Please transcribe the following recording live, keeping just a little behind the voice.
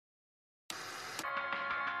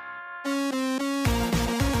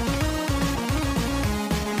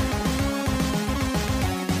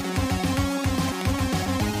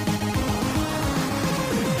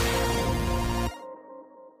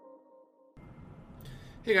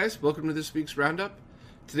Hey guys, welcome to this week's Roundup.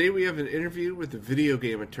 Today we have an interview with a video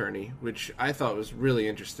game attorney, which I thought was really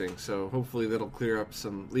interesting, so hopefully that'll clear up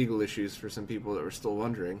some legal issues for some people that were still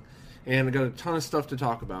wondering. And I got a ton of stuff to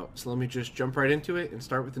talk about, so let me just jump right into it and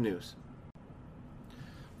start with the news.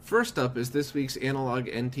 First up is this week's Analog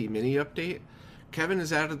NT Mini update. Kevin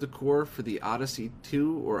has added the core for the Odyssey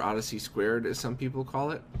 2, or Odyssey Squared as some people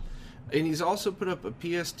call it. And he's also put up a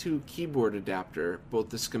PS2 keyboard adapter, both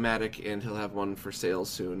the schematic and he'll have one for sale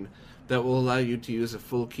soon, that will allow you to use a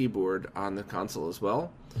full keyboard on the console as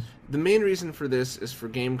well. The main reason for this is for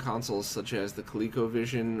game consoles such as the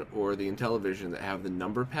ColecoVision or the Intellivision that have the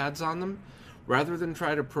number pads on them. Rather than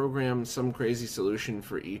try to program some crazy solution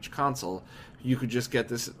for each console, you could just get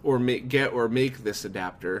this or make this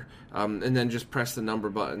adapter, and then just press the number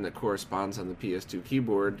button that corresponds on the PS2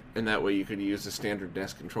 keyboard, and that way you could use a standard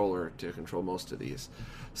NES controller to control most of these.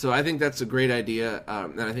 So I think that's a great idea,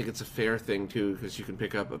 and I think it's a fair thing too, because you can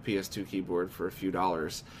pick up a PS2 keyboard for a few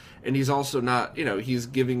dollars. And he's also not, he's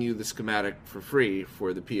giving you the schematic for free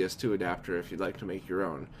for the PS2 adapter if you'd like to make your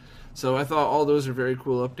own. So I thought all those are very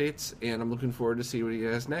cool updates, and I'm looking forward to see what he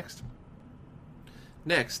has next.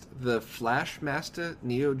 Next, the Flashmaster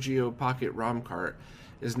Neo Geo Pocket ROM cart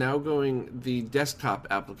is now the desktop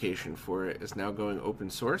application for it is now going open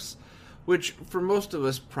source, which for most of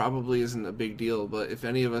us probably isn't a big deal, but if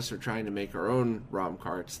any of us are trying to make our own ROM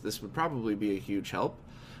carts, this would probably be a huge help.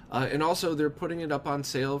 And also, they're putting it up on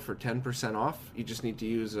sale for 10% off. You just need to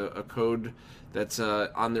use a code that's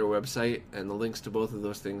on their website, and the links to both of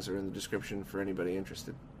those things are in the description for anybody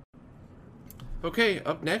interested. Okay,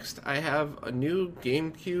 up next, I have a new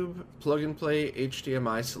GameCube plug-and-play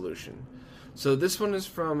HDMI solution. So this one is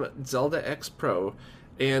from Zelda X Pro,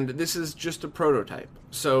 and this is just a prototype.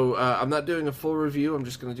 So I'm not doing a full review, I'm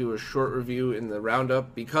just going to do a short review in the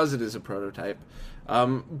roundup because it is a prototype.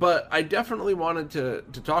 But I definitely wanted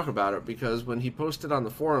to talk about it because when he posted on the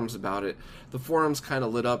forums about it, the forums kind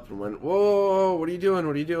of lit up and went, "Whoa, what are you doing?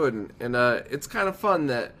 What are you doing?" And it's kind of fun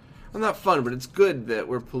that, well, not fun, but it's good that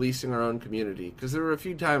we're policing our own community, because there were a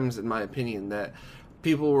few times, in my opinion, that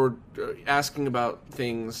people were asking about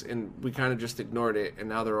things and we kind of just ignored it, and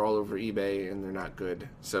now they're all over eBay and they're not good.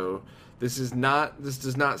 So this does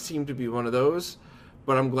not seem to be one of those,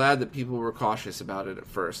 but I'm glad that people were cautious about it at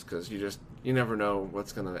first, because you never know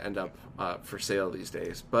what's going to end up for sale these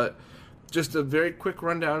days. But just a very quick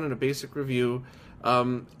rundown and a basic review.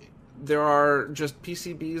 There are just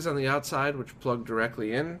PCBs on the outside which plug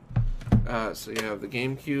directly in. So you have the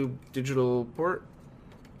GameCube digital port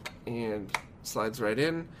and slides right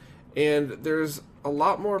in. And there's a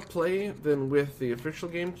lot more play than with the official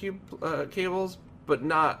GameCube cables, but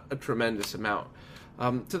not a tremendous amount.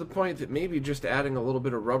 To the point that maybe just adding a little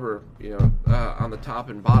bit of rubber, on the top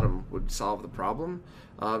and bottom would solve the problem,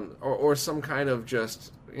 or some kind of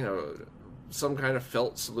some kind of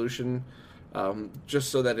felt solution, just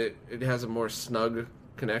so that it has a more snug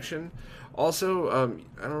connection. Also,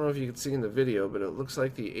 I don't know if you can see in the video, but it looks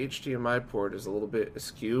like the HDMI port is a little bit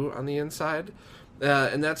askew on the inside,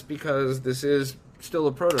 and that's because this is still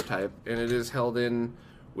a prototype and it is held in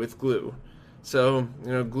with glue. So,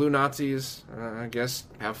 glue Nazis, I guess,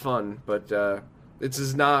 have fun, but this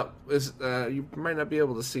is not, you might not be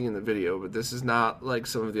able to see in the video, but this is not like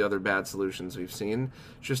some of the other bad solutions we've seen.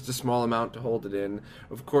 Just a small amount to hold it in.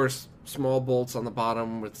 Of course, small bolts on the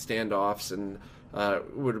bottom with standoffs and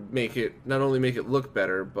would not only make it look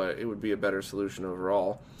better, but it would be a better solution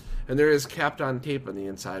overall. And there is capped-on tape on the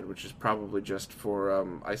inside, which is probably just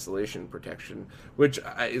for isolation protection, which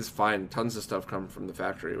is fine. Tons of stuff come from the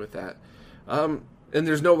factory with that. And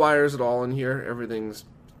there's no wires at all in here. Everything's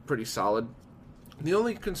pretty solid. The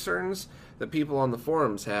only concerns that people on the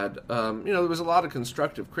forums had, there was a lot of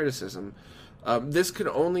constructive criticism. This could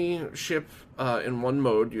only ship in one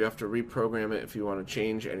mode. You have to reprogram it if you want to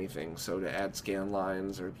change anything, so to add scan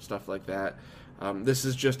lines or stuff like that. This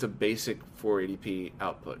is just a basic 480p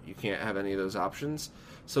output. You can't have any of those options.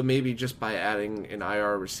 So maybe just by adding an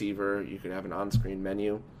IR receiver, you could have an on-screen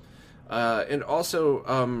menu. And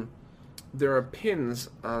also, there are pins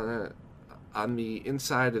on the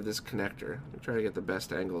inside of this connector. I'm trying to get the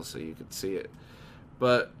best angle so you could see it.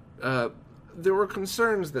 But there were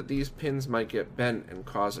concerns that these pins might get bent and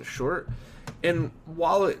cause a short. And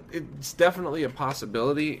while it's definitely a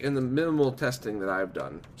possibility, in the minimal testing that I've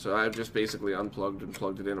done, so I've just basically unplugged and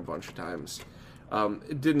plugged it in a bunch of times,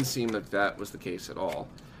 it didn't seem like that was the case at all.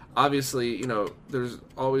 Obviously, there's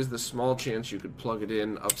always the small chance you could plug it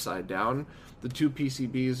in upside down. The two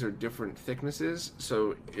PCBs are different thicknesses,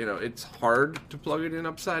 so, it's hard to plug it in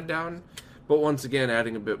upside down. But once again,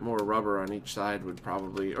 adding a bit more rubber on each side would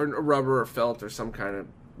probably, or rubber or felt or some kind of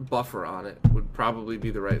buffer on it would probably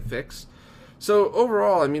be the right fix. So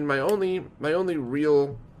overall, I mean, my only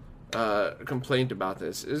real complaint about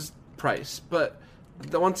this is price, but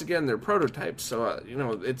once again, they're prototypes, so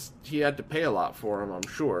he had to pay a lot for them, I'm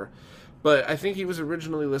sure. But I think he was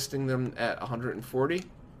originally listing them at 140,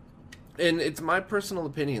 and it's my personal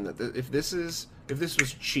opinion that if this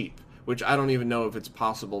was cheap, which I don't even know if it's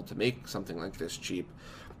possible to make something like this cheap,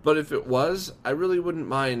 but if it was, I really wouldn't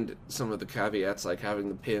mind some of the caveats, like having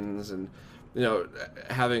the pins and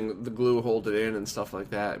having the glue hold it in and stuff like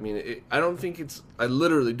that. I mean, I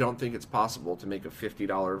literally don't think it's possible to make a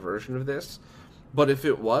 $50 version of this. But if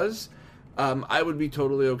it was, I would be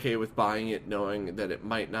totally okay with buying it, knowing that it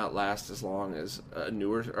might not last as long as a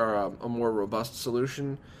newer or a more robust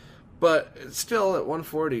solution. But still, at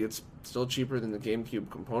 140, it's still cheaper than the GameCube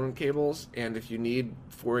component cables. And if you need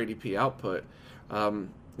 480p output,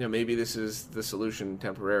 maybe this is the solution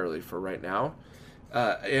temporarily for right now.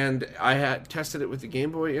 And I had tested it with the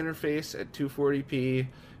Game Boy interface at 240p.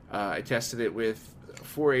 I tested it with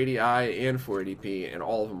 480i and 480p, and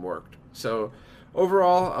all of them worked. So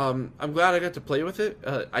overall, I'm glad I got to play with it.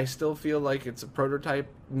 I still feel like it's a prototype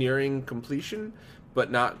nearing completion, but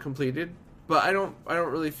not completed. But I don't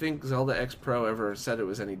really think Zelda X Pro ever said it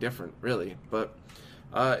was any different, really. But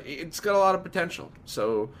it's got a lot of potential.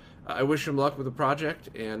 So I wish him luck with the project,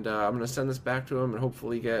 and I'm going to send this back to him and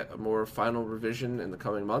hopefully get a more final revision in the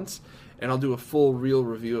coming months. And I'll do a full real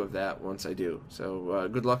review of that once I do. So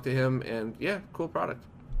good luck to him, and yeah, cool product.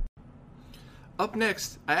 Up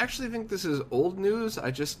next, I actually think this is old news.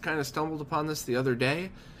 I just kind of stumbled upon this the other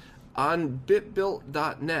day. On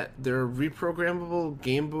bitbuilt.net, they're reprogrammable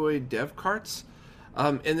Game Boy dev carts,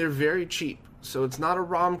 and they're very cheap. So it's not a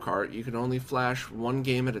ROM cart. You can only flash one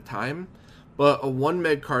game at a time. But a 1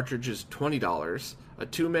 meg cartridge is $20, a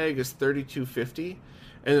 2 meg is $32.50,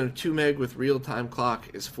 and a 2 meg with real-time clock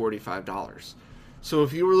is $45. So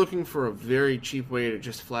if you were looking for a very cheap way to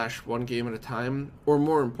just flash one game at a time, or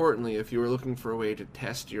more importantly, if you were looking for a way to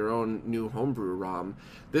test your own new homebrew ROM,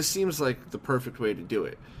 this seems like the perfect way to do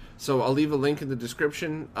it. So I'll leave a link in the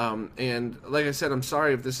description, and like I said, I'm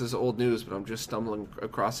sorry if this is old news, but I'm just stumbling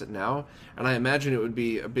across it now, and I imagine it would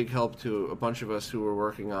be a big help to a bunch of us who are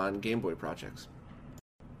working on Game Boy projects.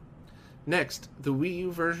 Next, the Wii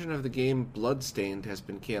U version of the game Bloodstained has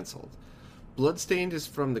been canceled. Bloodstained is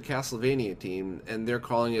from the Castlevania team, and they're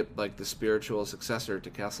calling it like the spiritual successor to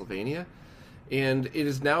Castlevania, and it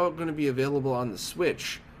is now going to be available on the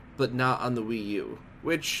Switch, but not on the Wii U,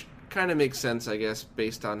 which kind of makes sense, I guess,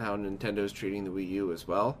 based on how Nintendo's treating the Wii U as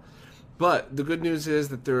well. But the good news is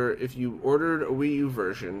that if you ordered a Wii U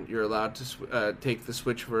version, you're allowed to take the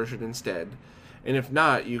Switch version instead. And if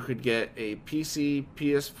not, you could get a PC,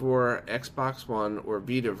 PS4, Xbox One, or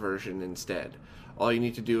Vita version instead. All you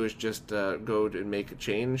need to do is just go and make a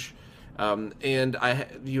change.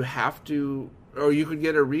 You have to, or you could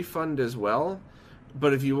get a refund as well.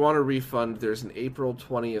 But if you want a refund, there's an April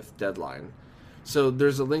 20th deadline. So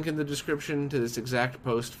there's a link in the description to this exact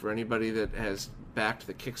post for anybody that has backed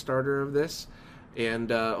the Kickstarter of this. And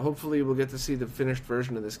hopefully we'll get to see the finished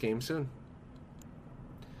version of this game soon.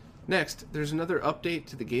 Next, there's another update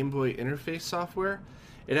to the Game Boy interface software.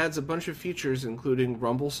 It adds a bunch of features, including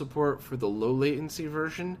rumble support for the low latency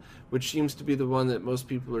version, which seems to be the one that most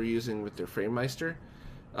people are using with their FrameMeister.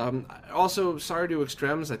 Also, sorry to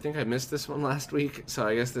Extrems, I think I missed this one last week, so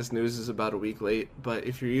I guess this news is about a week late, but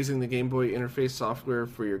if you're using the Game Boy interface software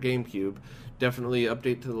for your GameCube, definitely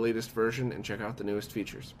update to the latest version and check out the newest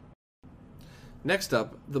features. Next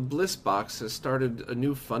up, the Bliss Box has started a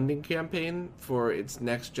new funding campaign for its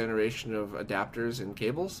next generation of adapters and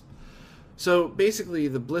cables. So basically,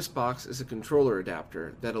 the Bliss Box is a controller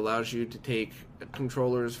adapter that allows you to take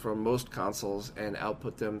controllers from most consoles and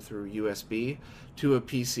output them through USB to a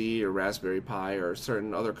PC or Raspberry Pi or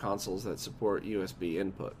certain other consoles that support USB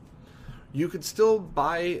input. You could still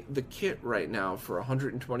buy the kit right now for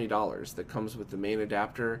 $120 that comes with the main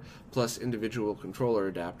adapter plus individual controller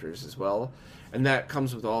adapters as well, and that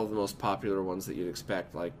comes with all of the most popular ones that you'd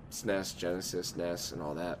expect, like SNES, Genesis, NES, and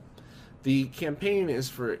all that. The campaign is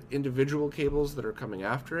for individual cables that are coming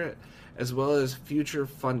after it, as well as future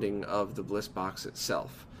funding of the Bliss Box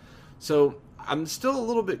itself. So I'm still a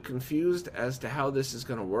little bit confused as to how this is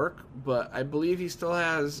going to work, but I believe he still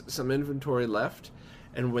has some inventory left,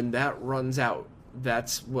 and when that runs out,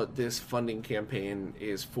 that's what this funding campaign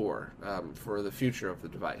is for the future of the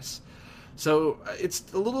device. So it's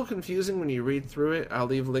a little confusing when you read through it. I'll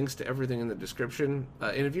leave links to everything in the description.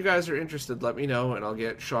 And if you guys are interested, let me know, and I'll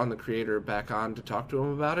get Sean, the creator, back on to talk to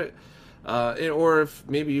him about it. Or if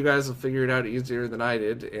maybe you guys will figure it out easier than I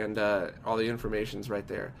did, and all the information's right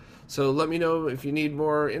there. So let me know if you need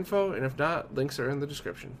more info, and if not, links are in the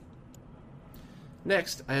description.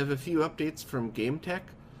 Next, I have a few updates from GameTech.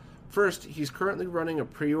 First, he's currently running a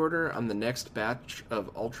pre-order on the next batch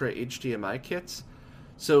of Ultra HDMI kits.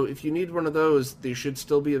 So if you need one of those, they should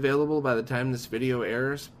still be available by the time this video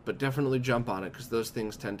airs, but definitely jump on it because those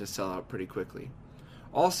things tend to sell out pretty quickly.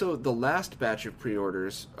 Also, the last batch of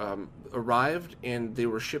pre-orders arrived and they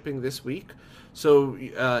were shipping this week. So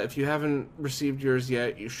if you haven't received yours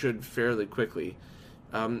yet, you should fairly quickly.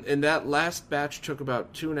 And that last batch took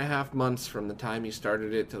about 2.5 months from the time you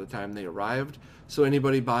started it to the time they arrived. So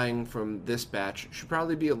anybody buying from this batch should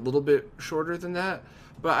probably be a little bit shorter than that,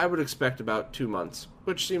 but I would expect about 2 months,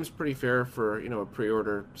 which seems pretty fair for, a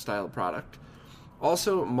pre-order style product.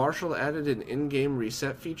 Also, Marshall added an in-game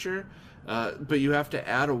reset feature, but you have to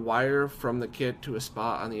add a wire from the kit to a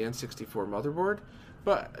spot on the N64 motherboard.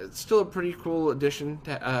 But it's still a pretty cool addition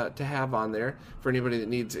to have on there for anybody that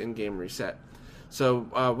needs in-game reset. So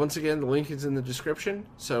once again, the link is in the description.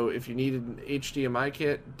 So if you need an HDMI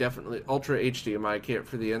kit, definitely Ultra HDMI kit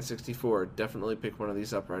for the N64, definitely pick one of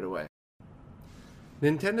these up right away.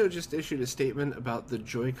 Nintendo just issued a statement about the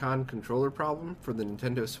Joy-Con controller problem for the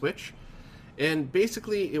Nintendo Switch. And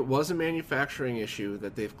basically, it was a manufacturing issue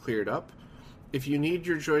that they've cleared up. If you need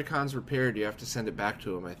your Joy-Cons repaired, you have to send it back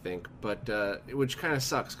to them, I think. But which kind of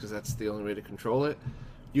sucks because that's the only way to control it.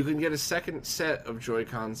 You can get a second set of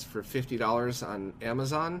Joy-Cons for $50 on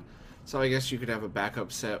Amazon, so I guess you could have a backup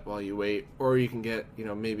set while you wait, or you can get,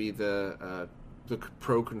 maybe the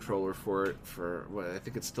Pro controller for it for what I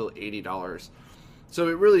think it's still $80. So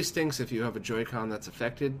it really stinks if you have a Joy-Con that's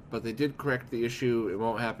affected, but they did correct the issue. It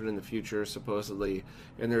won't happen in the future, supposedly,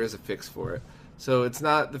 and there is a fix for it. So it's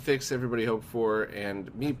not the fix everybody hoped for,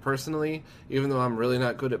 and me personally, even though I'm really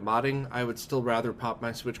not good at modding, I would still rather pop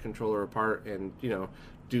my Switch controller apart and,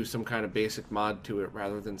 do some kind of basic mod to it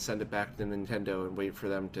rather than send it back to Nintendo and wait for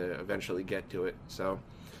them to eventually get to it. So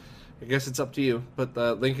I guess it's up to you, but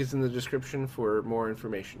the link is in the description for more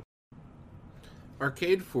information.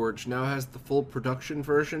 Arcade Forge now has the full production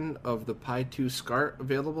version of the Pi 2 SCART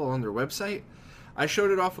available on their website. I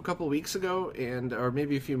showed it off a couple weeks ago, or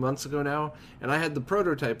maybe a few months ago now, and I had the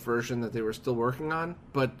prototype version that they were still working on,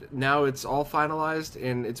 but now it's all finalized,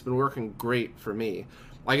 and it's been working great for me.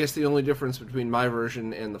 I guess the only difference between my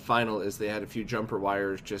version and the final is they had a few jumper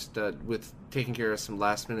wires just with taking care of some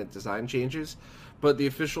last-minute design changes, but the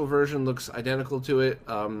official version looks identical to it,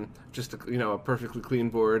 just a perfectly clean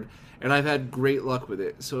board, and I've had great luck with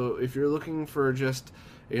it. So if you're looking for just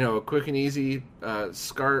a quick and easy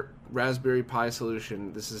SCART Raspberry Pi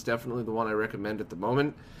solution, this is definitely the one I recommend at the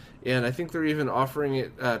moment. And I think they're even offering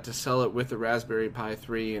it to sell it with the Raspberry Pi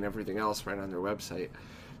 3 and everything else right on their website.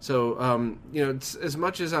 So, it's, as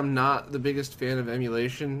much as I'm not the biggest fan of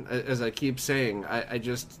emulation, as I keep saying, I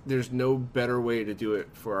just, there's no better way to do it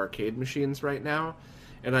for arcade machines right now.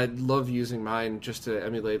 And I love using mine just to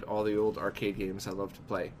emulate all the old arcade games I love to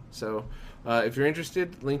play. So, if you're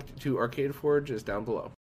interested, link to Arcade Forge is down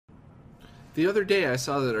below. The other day I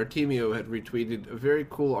saw that Artemio had retweeted a very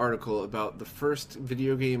cool article about the first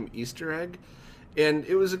video game Easter egg. And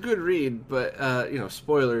it was a good read, but,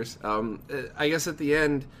 spoilers. I guess at the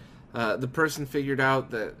end, the person figured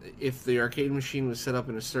out that if the arcade machine was set up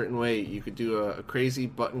in a certain way, you could do a crazy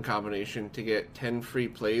button combination to get 10 free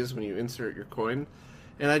plays when you insert your coin.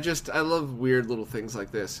 And I love weird little things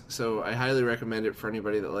like this. So I highly recommend it for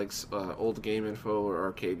anybody that likes old game info or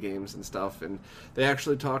arcade games and stuff. And they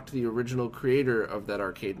actually talked to the original creator of that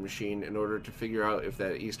arcade machine in order to figure out if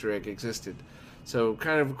that Easter egg existed. So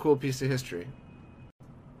kind of a cool piece of history.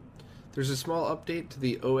 There's a small update to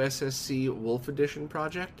the OSSC Wolf Edition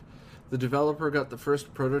project. The developer got the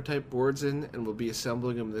first prototype boards in and will be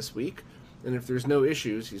assembling them this week. And if there's no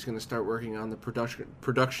issues, he's going to start working on the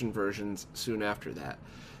production versions soon after that.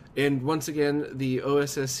 And once again, the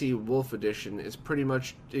OSSC Wolf Edition is pretty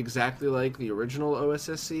much exactly like the original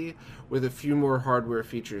OSSC, with a few more hardware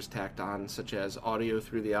features tacked on, such as audio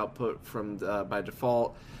through the output from by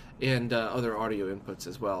default, and other audio inputs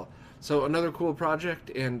as well. So another cool project,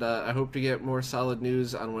 and I hope to get more solid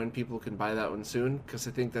news on when people can buy that one soon, because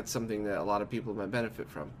I think that's something that a lot of people might benefit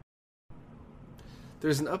from.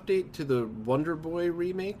 There's an update to the Wonder Boy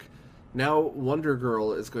remake. Now Wonder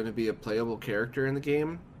Girl is going to be a playable character in the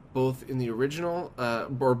game, both in the original,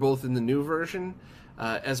 or both in the new version,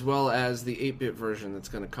 as well as the 8-bit version that's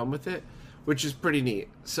going to come with it. which is pretty neat.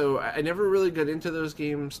 So I never really got into those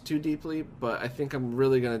games too deeply, but I think I'm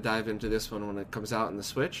really going to dive into this one when it comes out on the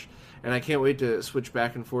Switch. And I can't wait to switch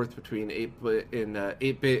back and forth between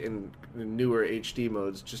 8-bit and newer HD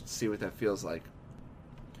modes just to see what that feels like.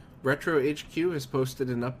 Retro HQ has posted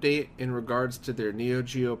an update in regards to their Neo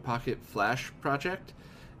Geo Pocket Flash project.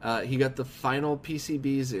 He got the final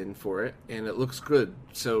PCBs in for it, and it looks good.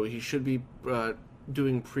 So he should be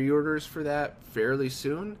doing pre-orders for that fairly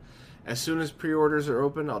soon. As soon as pre-orders are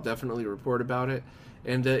open, I'll definitely report about it.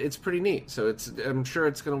 And it's pretty neat. So I'm sure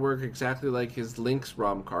it's going to work exactly like his Lynx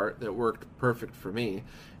ROM cart that worked perfect for me.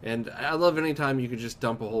 And I love any time you could just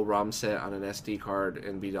dump a whole ROM set on an SD card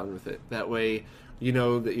and be done with it. That way, you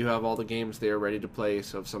know that you have all the games there ready to play.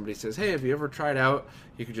 So if somebody says, hey, have you ever tried out,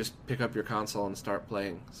 you could just pick up your console and start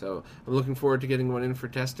playing. So I'm looking forward to getting one in for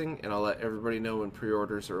testing, and I'll let everybody know when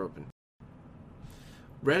pre-orders are open.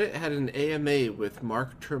 Reddit had an AMA with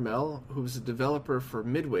Mark Turmel, who was a developer for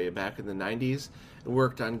Midway back in the 90s and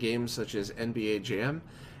worked on games such as NBA Jam,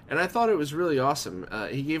 and I thought it was really awesome.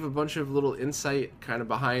 He gave a bunch of little insight kind of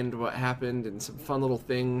behind what happened and some fun little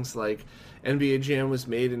things like NBA Jam was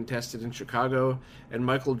made and tested in Chicago, and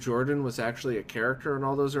Michael Jordan was actually a character in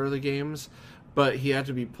all those early games, but he had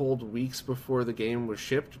to be pulled weeks before the game was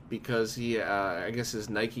shipped because I guess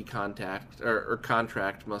his Nike contract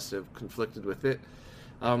must have conflicted with it.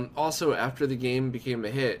 Also, after the game became a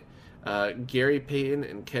hit, Gary Payton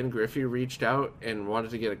and Ken Griffey reached out and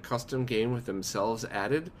wanted to get a custom game with themselves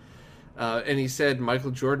added. And he said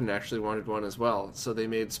Michael Jordan actually wanted one as well, so they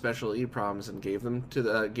made special EPROMs and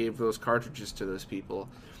gave those cartridges to those people.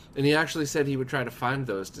 And he actually said he would try to find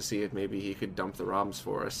those to see if maybe he could dump the ROMs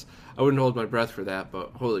for us. I wouldn't hold my breath for that,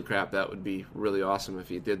 but holy crap, that would be really awesome if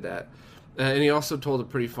he did that. And he also told a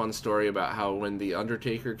pretty fun story about how when The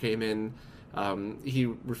Undertaker came in, he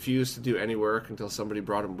refused to do any work until somebody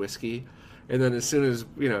brought him whiskey, and then as soon as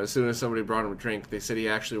somebody brought him a drink, they said he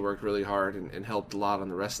actually worked really hard and helped a lot on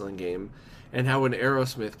the wrestling game. And how when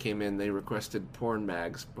Aerosmith came in, they requested porn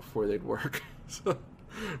mags before they'd work. So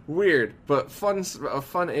weird, but a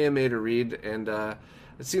fun AMA to read, and it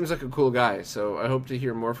seems like a cool guy. So I hope to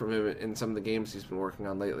hear more from him in some of the games he's been working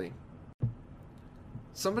on lately.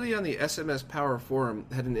 Somebody on the SMS Power forum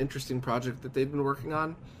had an interesting project that they'd been working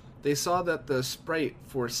on. They saw that the sprite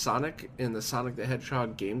for Sonic in the Sonic the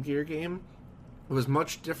Hedgehog Game Gear game was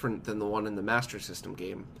much different than the one in the Master System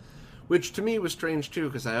game, which to me was strange too,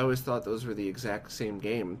 because I always thought those were the exact same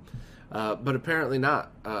game, but apparently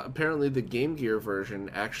not. Apparently the Game Gear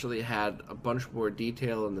version actually had a bunch more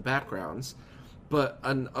detail in the backgrounds, but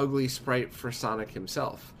an ugly sprite for Sonic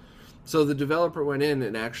himself. So the developer went in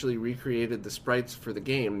and actually recreated the sprites for the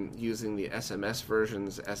game using the SMS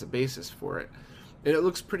versions as a basis for it. And it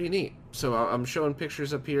looks pretty neat. So I'm showing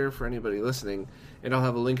pictures up here for anybody listening, and I'll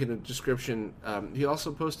have a link in the description. He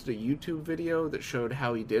also posted a YouTube video that showed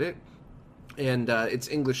how he did it, and it's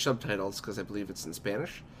English subtitles because I believe it's in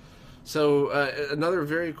Spanish. So another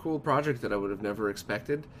very cool project that I would have never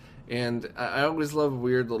expected, and I always love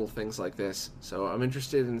weird little things like this. So I'm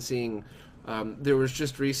interested in seeing. There was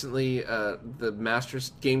just recently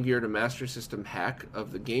the Game Gear to Master System hack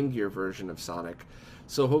of the Game Gear version of Sonic.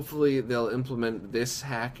 So hopefully they'll implement this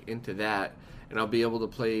hack into that, and I'll be able to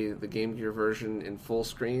play the Game Gear version in full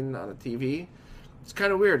screen on a TV. It's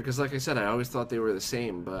kind of weird, because like I said, I always thought they were the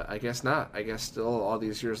same, but I guess not. I guess still, all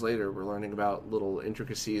these years later, we're learning about little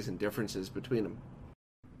intricacies and differences between them.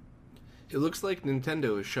 It looks like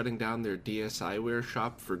Nintendo is shutting down their DSiWare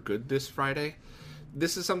shop for good this Friday.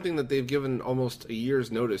 This is something that they've given almost a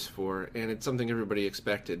year's notice for, and it's something everybody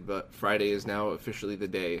expected, but Friday is now officially the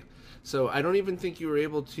day. So I don't even think you were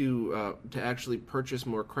able to actually purchase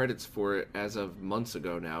more credits for it as of months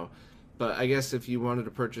ago now. But I guess if you wanted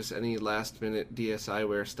to purchase any last-minute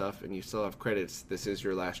DSiWare stuff and you still have credits, this is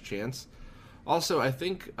your last chance. Also, I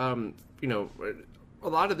think, a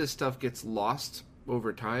lot of this stuff gets lost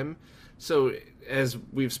over time. So as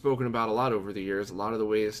we've spoken about a lot over the years, a lot of the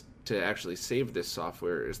ways to actually save this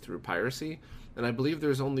software is through piracy. And I believe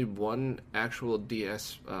there's only one actual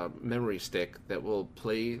DS memory stick that will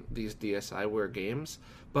play these DSiWare games.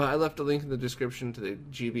 But I left a link in the description to the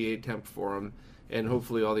GBA Temp forum, and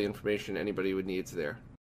hopefully all the information anybody would need is there.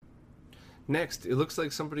 Next, it looks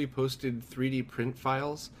like somebody posted 3D print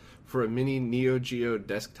files for a mini Neo Geo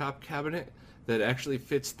desktop cabinet that actually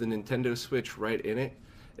fits the Nintendo Switch right in it.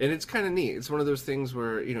 And it's kind of neat. It's one of those things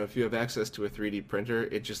where, if you have access to a 3D printer,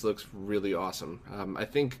 it just looks really awesome. I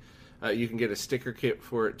think you can get a sticker kit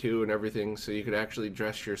for it too and everything, so you could actually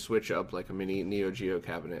dress your Switch up like a mini Neo Geo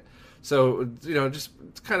cabinet. So, just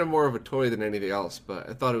it's kind of more of a toy than anything else, but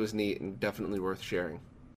I thought it was neat and definitely worth sharing.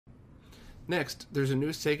 Next, there's a new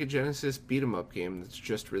Sega Genesis beat-em-up game that's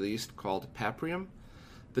just released called Paprium.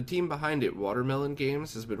 The team behind it, Watermelon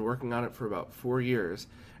Games, has been working on it for about 4 years,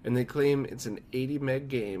 and they claim it's an 80 meg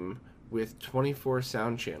game with 24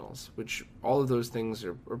 sound channels, which all of those things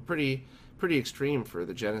are pretty extreme for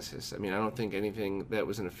the Genesis. I mean, I don't think anything that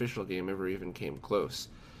was an official game ever even came close.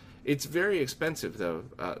 It's very expensive though.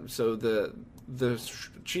 So the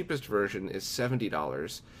cheapest version is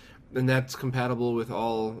 $70, and that's compatible with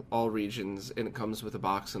all regions, and it comes with a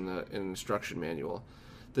box and an instruction manual.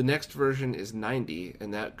 The next version is $90,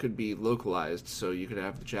 and that could be localized, so you could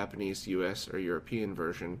have the Japanese, US, or European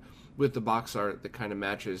version with the box art that kind of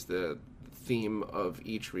matches the theme of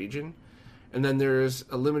each region. And then there's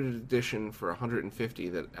a limited edition for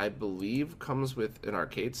 $150 that I believe comes with an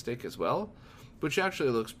arcade stick as well, which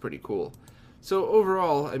actually looks pretty cool. So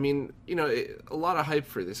overall, I mean, a lot of hype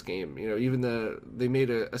for this game. Even they made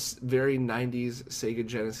a very 90s Sega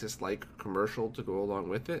Genesis-like commercial to go along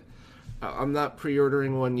with it. I'm not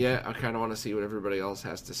pre-ordering one yet. I kind of want to see what everybody else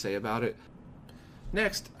has to say about it.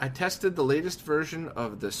 Next, I tested the latest version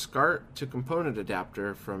of the SCART to component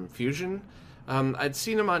adapter from Fusion. I'd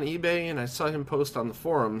seen him on eBay and I saw him post on the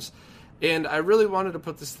forums, and I really wanted to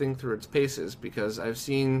put this thing through its paces because I've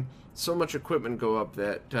seen so much equipment go up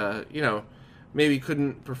that, maybe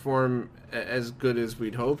couldn't perform as good as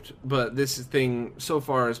we'd hoped, but this thing so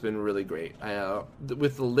far has been really great.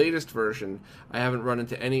 With the latest version, I haven't run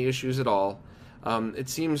into any issues at all. It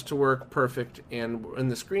seems to work perfect, and in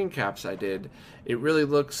the screen caps I did, it really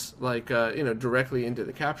looks like, directly into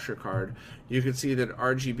the capture card. You can see that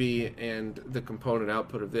RGB and the component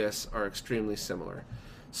output of this are extremely similar.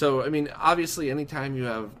 So, I mean, obviously, anytime you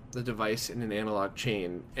have the device in an analog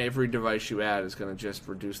chain, every device you add is going to just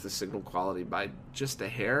reduce the signal quality by just a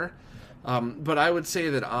hair. But I would say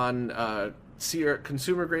that on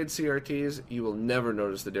consumer-grade CRTs, you will never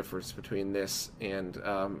notice the difference between this and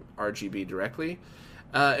RGB directly,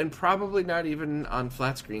 and probably not even on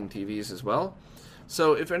flat-screen TVs as well.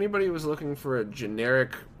 So if anybody was looking for a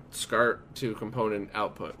generic SCART to component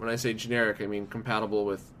output, when I say generic, I mean compatible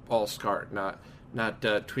with all SCART, not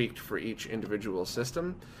tweaked for each individual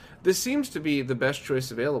system. This seems to be the best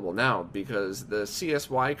choice available now because the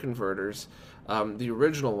CSY converters, the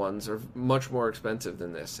original ones, are much more expensive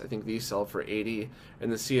than this. I think these sell for $80,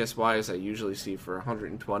 and the CSYs I usually see for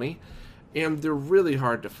 $120, and they're really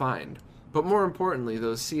hard to find. But more importantly,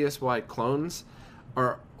 those CSY clones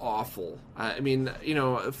are awful. I mean,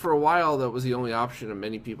 for a while that was the only option that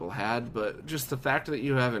many people had, but just the fact that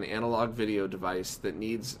you have an analog video device that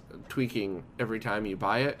needs tweaking every time you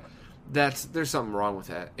buy it, there's something wrong with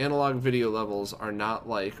that. Analog video levels are not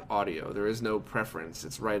like audio. There is no preference.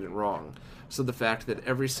 It's right and wrong. So the fact that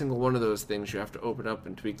every single one of those things you have to open up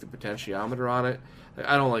and tweak the potentiometer on it,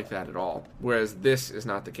 I don't like that at all. Whereas this is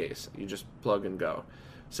not the case. You just plug and go.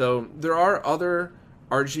 So there are other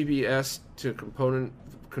RGBS to component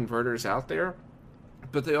converters out there,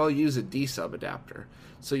 but they all use a D-sub adapter.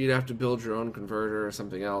 So you'd have to build your own converter or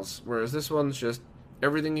something else. Whereas this one's just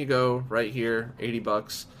everything you go right here,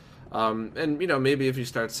 $80. And maybe if you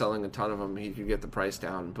start selling a ton of them, you could get the price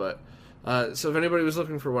down. But so if anybody was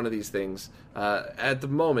looking for one of these things, at the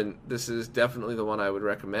moment, this is definitely the one I would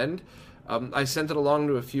recommend. I sent it along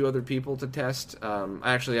to a few other people to test.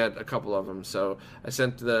 I actually had a couple of them, so I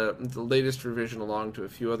sent the latest revision along to a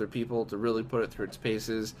few other people to really put it through its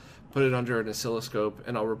paces, put it under an oscilloscope,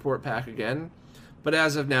 and I'll report back again. But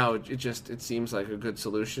as of now, it seems like a good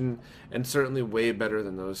solution, and certainly way better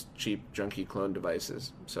than those cheap, junky clone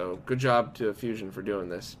devices. So good job to Fusion for doing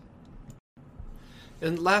this.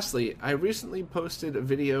 And lastly, I recently posted a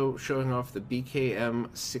video showing off the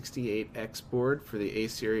BKM68X board for the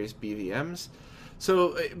A-Series BVMs.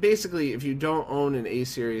 So basically, if you don't own an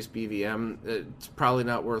A-Series BVM, it's probably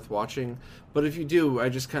not worth watching. But if you do, I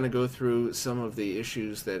just kind of go through some of the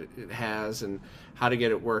issues that it has and how to get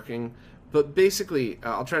it working. But basically,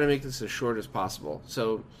 I'll try to make this as short as possible.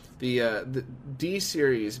 So the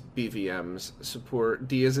D-Series BVMs support,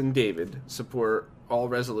 D as in David, support all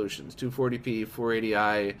resolutions, 240p,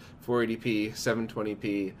 480i, 480p,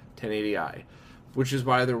 720p, 1080i, which is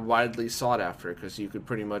why they're widely sought after, because you could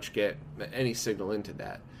pretty much get any signal into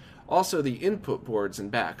that. Also, the input boards in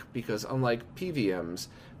back, because unlike PVMs,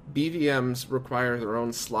 BVMs require their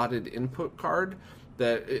own slotted input card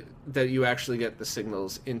that you actually get the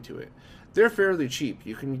signals into it. They're fairly cheap.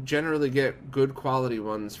 You can generally get good quality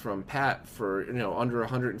ones from Pat for under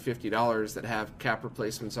 $150 that have cap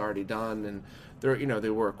replacements already done, and they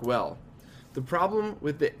work well. The problem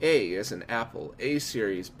with the A as in Apple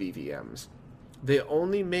A-series BVMs, they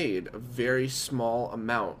only made a very small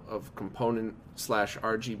amount of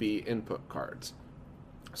component/RGB input cards.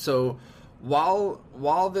 So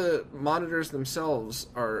While the monitors themselves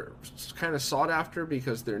are kind of sought after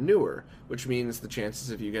because they're newer, which means the chances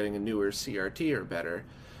of you getting a newer CRT are better,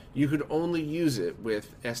 you could only use it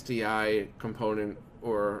with SDI component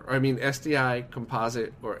SDI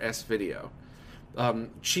composite or S-Video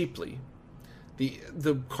cheaply.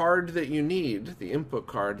 The card that you need, the input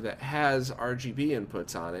card that has RGB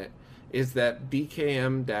inputs on it, is that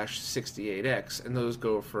BKM-68X, and those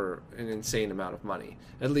go for an insane amount of money,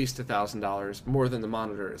 at least $1,000, more than the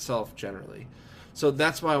monitor itself generally. So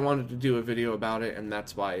that's why I wanted to do a video about it, and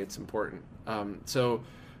that's why it's important.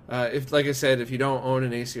 If, like I said, if you don't own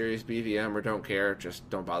an A-Series BVM or don't care, just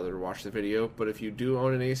don't bother to watch the video. But if you do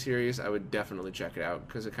own an A-Series, I would definitely check it out,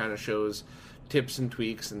 because it kind of shows tips and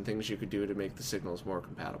tweaks and things you could do to make the signals more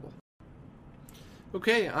compatible.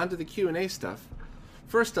 Okay, on to the Q&A stuff.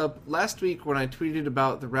 First up, last week when I tweeted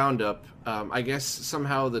about the roundup, I guess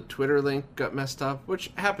somehow the Twitter link got messed up,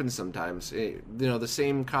 which happens sometimes. The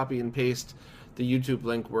same copy and paste, the YouTube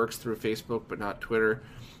link works through Facebook but not Twitter.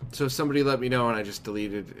 So somebody let me know and I just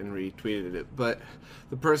deleted and retweeted it. But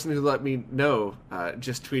the person who let me know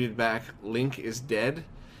just tweeted back, "Link is dead,"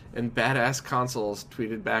 and Badass Consoles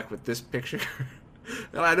tweeted back with this picture.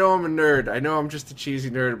 And I know I'm a nerd. I know I'm just a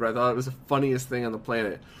cheesy nerd, but I thought it was the funniest thing on the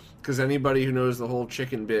planet. Because anybody who knows the whole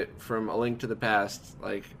chicken bit from A Link to the Past,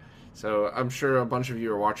 so I'm sure a bunch of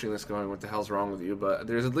you are watching this going, what the hell's wrong with you? But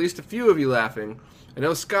there's at least a few of you laughing. I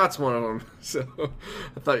know Scott's one of them, so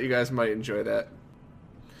I thought you guys might enjoy that.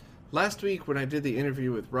 Last week when I did the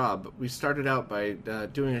interview with Rob, we started out by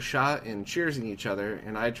doing a shot and cheersing each other,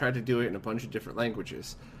 and I tried to do it in a bunch of different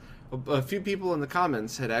languages. A few people in the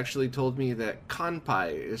comments had actually told me that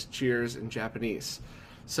kanpai is cheers in Japanese.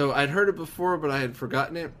 So I'd heard it before, but I had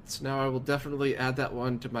forgotten it, so now I will definitely add that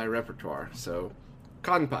one to my repertoire. So,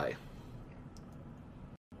 kanpai.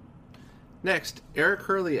 Next, Eric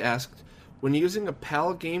Hurley asked, when using a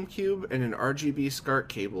PAL GameCube and an RGB SCART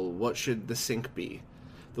cable, what should the sync be?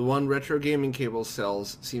 The one Retro Gaming Cable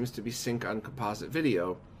sells seems to be sync on composite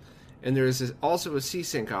video, and there is also a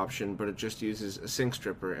C-Sync option, but it just uses a sync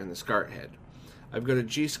stripper and the SCART head. I've got a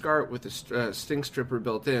G-SCART with a sync stripper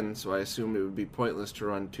built in, so I assume it would be pointless to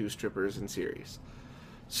run two strippers in series.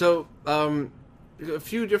 So, a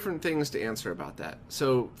few different things to answer about that.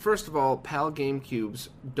 So, first of all, PAL GameCubes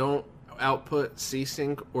don't output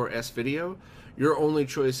C-Sync or S-Video. Your only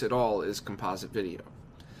choice at all is composite video.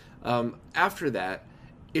 After that,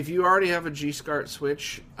 if you already have a G-SCART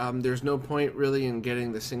switch, there's no point really in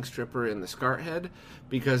getting the sync stripper and the SCART head,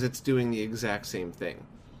 because it's doing the exact same thing.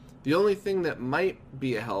 The only thing that might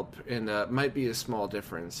be a help, and might be a small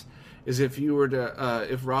difference, is if you were to,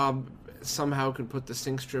 if Rob somehow could put the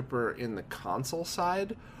sync stripper in the console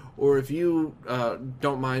side, or if you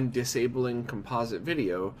don't mind disabling composite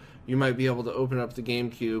video, you might be able to open up the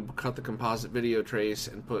GameCube, cut the composite video trace,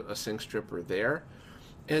 and put a sync stripper there.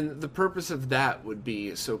 And the purpose of that would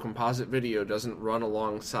be so composite video doesn't run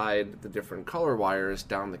alongside the different color wires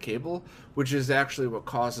down the cable, which is actually what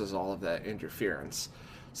causes all of that interference.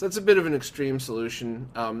 So that's a bit of an extreme solution.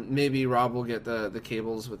 Maybe Rob will get the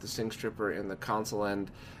cables with the sync stripper and the console end.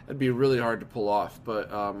 It'd be really hard to pull off, but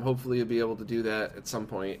hopefully you'll be able to do that at some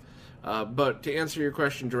point. But to answer your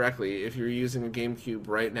question directly, if you're using a GameCube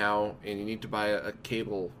right now and you need to buy a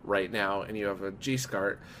cable right now and you have a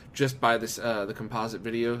G-SCART, just buy this the composite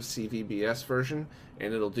video CVBS version,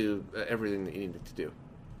 and it'll do everything that you need it to do.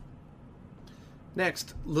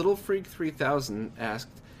 Next, Little Freak 3000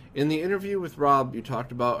 asked, in the interview with Rob, you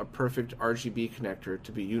talked about a perfect RGB connector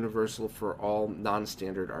to be universal for all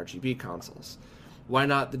non-standard RGB consoles. Why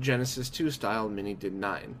not the Genesis 2 style Mini DIN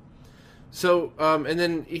 9? So, and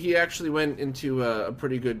then he actually went into a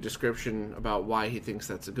pretty good description about why he thinks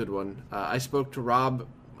that's a good one. I spoke to Rob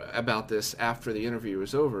about this after the interview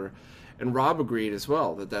was over, and Rob agreed as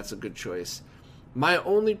well that that's a good choice. My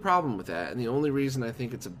only problem with that, and the only reason I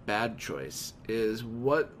think it's a bad choice, is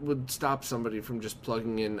what would stop somebody from just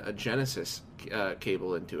plugging in a Genesis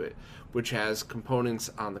cable into it, which has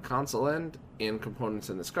components on the console end and components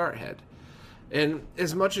in the SCART head. And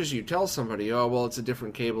as much as you tell somebody, oh, well, it's a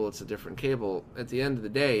different cable, at the end of the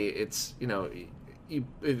day, it's,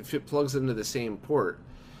 if it plugs into the same port,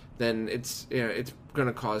 then it's going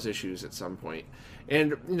to cause issues at some point.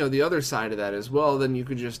 And, the other side of that as well, then you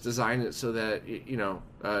could just design it so that,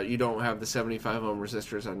 you don't have the 75 ohm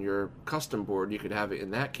resistors on your custom board. You could have it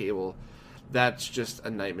in that cable. That's just a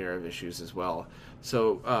nightmare of issues as well.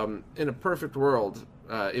 So, in a perfect world,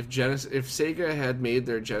 if Sega had made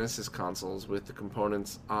their Genesis consoles with the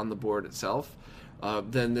components on the board itself,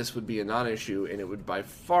 then this would be a non-issue, and it would by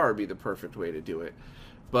far be the perfect way to do it.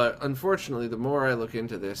 But unfortunately, the more I look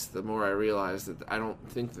into this, the more I realize that I don't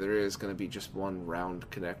think there is going to be just one round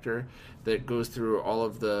connector that goes through all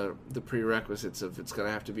of the prerequisites of it's going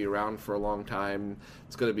to have to be around for a long time,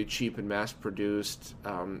 it's going to be cheap and mass produced,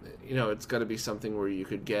 it's going to be something where you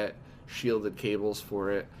could get shielded cables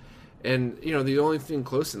for it. And, the only thing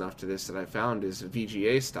close enough to this that I found is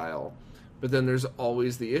VGA style. But then there's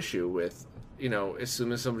always the issue with, as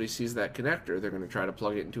soon as somebody sees that connector, they're going to try to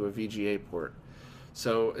plug it into a VGA port.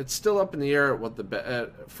 So it's still up in the air what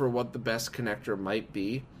for what the best connector might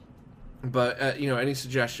be. But, any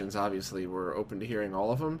suggestions, obviously, we're open to hearing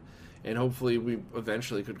all of them. And hopefully we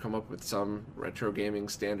eventually could come up with some retro gaming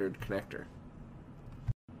standard connector.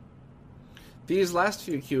 These last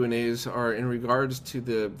few Q&As are in regards to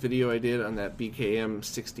the video I did on that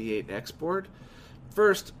BKM68X board.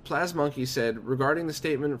 First, Plasmonkey said, regarding the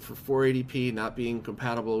statement for 480p not being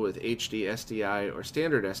compatible with HD SDI or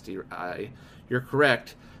standard SDI, you're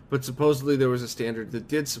correct, but supposedly there was a standard that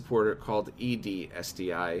did support it called ED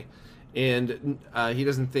SDI, and he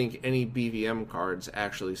doesn't think any BVM cards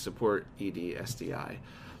actually support ED SDI.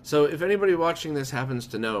 So if anybody watching this happens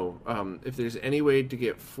to know, if there's any way to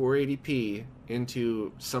get 480p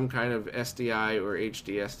into some kind of SDI or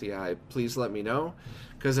HD SDI, please let me know,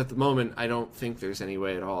 because at the moment I don't think there's any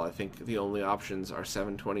way at all. I think the only options are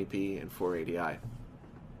 720p and 480i.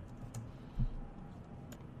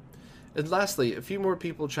 And lastly, a few more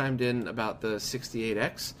people chimed in about the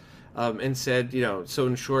 68X and said, so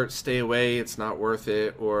in short, stay away, it's not worth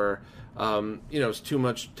it, or it's too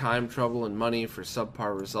much time, trouble, and money for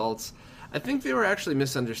subpar results. I think they were actually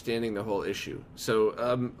misunderstanding the whole issue. So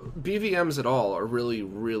BVMs at all are really,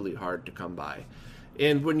 really hard to come by.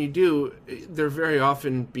 And when you do, they're very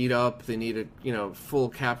often beat up. They need a full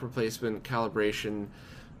cap replacement, calibration.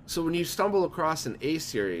 So when you stumble across an A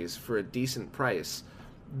series for a decent price,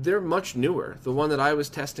 they're much newer. The one that I was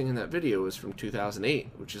testing in that video was from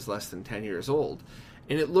 2008, which is less than 10 years old.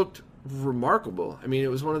 And it looked remarkable. I mean, it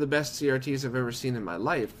was one of the best CRTs I've ever seen in my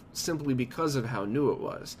life, simply because of how new it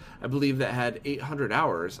was. I believe that had 800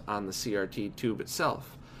 hours on the CRT tube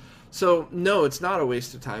itself. So, no, it's not a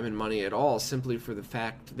waste of time and money at all, simply for the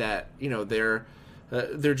fact that, they're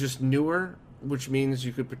just newer, which means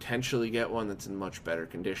you could potentially get one that's in much better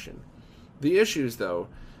condition. The issues, though,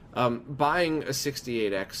 buying a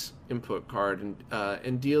 68X input card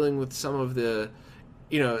and dealing with some of the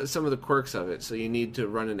quirks of it. So you need to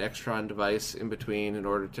run an Extron device in between in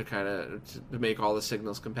order to to make all the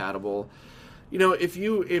signals compatible. If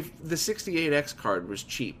the 68X card was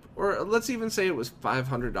cheap, or let's even say it was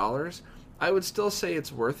 $500, I would still say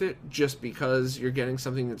it's worth it, just because you're getting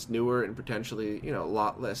something that's newer and potentially, a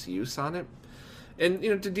lot less use on it. And,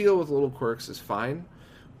 to deal with little quirks is fine.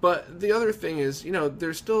 But the other thing is,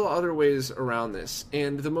 there's still other ways around this.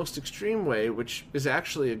 And the most extreme way, which is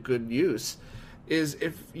actually a good use, is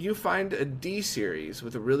if you find a D series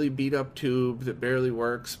with a really beat up tube that barely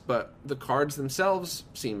works, but the cards themselves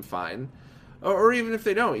seem fine, or even if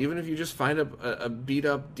they don't, even if you just find a beat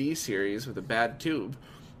up D series with a bad tube,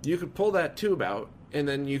 you could pull that tube out, and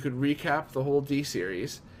then you could recap the whole D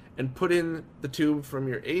series and put in the tube from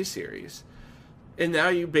your A series. And now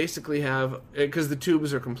you basically have, because the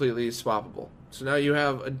tubes are completely swappable, so now you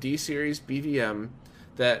have a D series BVM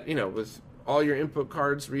that, with all your input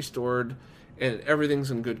cards restored and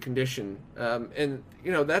everything's in good condition. And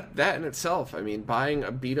that in itself, I mean, buying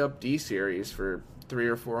a beat up D series for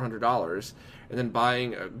 $300 or $400, and then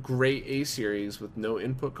buying a great A series with no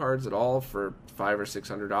input cards at all for $500 or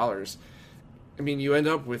 $600. I mean, you end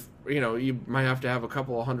up with, you might have to have a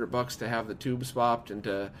couple of $100 to have the tube swapped and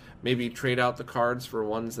to maybe trade out the cards for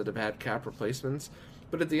ones that have had cap replacements.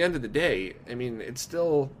 But at the end of the day, I mean, it's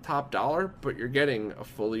still top dollar, but you're getting a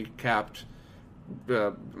fully capped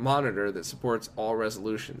monitor that supports all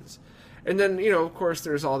resolutions. And then, of course,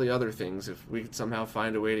 there's all the other things. If we could somehow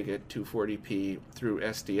find a way to get 240p through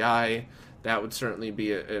SDI, that would certainly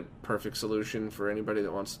be a perfect solution for anybody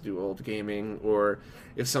that wants to do old gaming. Or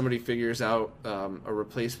if somebody figures out a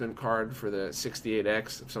replacement card for the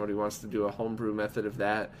 68X, if somebody wants to do a homebrew method of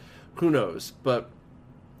that, who knows? But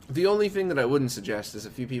the only thing that I wouldn't suggest is,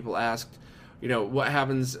 a few people asked, what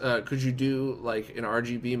happens, could you do like an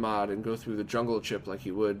RGB mod and go through the jungle chip like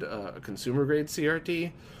you would a consumer grade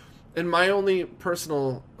CRT? And my only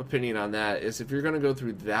personal opinion on that is, if you're going to go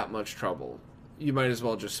through that much trouble, you might as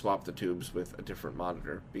well just swap the tubes with a different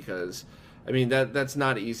monitor, because, I mean, that's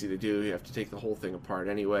not easy to do. You have to take the whole thing apart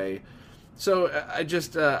anyway. So I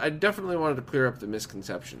definitely wanted to clear up the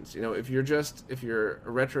misconceptions. If you're a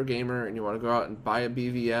retro gamer and you want to go out and buy a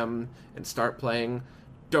BVM and start playing,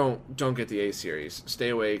 don't get the A series. Stay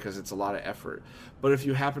away because it's a lot of effort. But if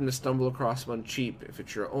you happen to stumble across one cheap, if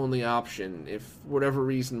it's your only option, if whatever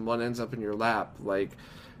reason one ends up in your lap, like,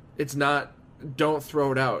 it's not, don't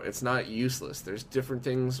throw it out. It's not useless. There's different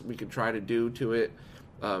things we could try to do to it,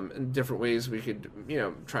 and different ways we could,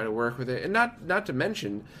 try to work with it. And not to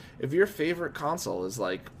mention, if your favorite console is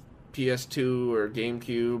like PS2 or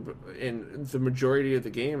GameCube, and the majority of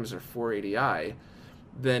the games are 480i,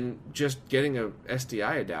 then just getting a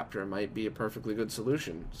SDI adapter might be a perfectly good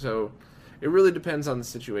solution. So it really depends on the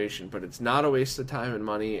situation, but it's not a waste of time and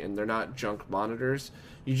money, and they're not junk monitors.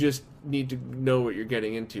 You just need to know what you're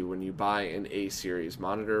getting into when you buy an A-series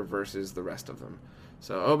monitor versus the rest of them.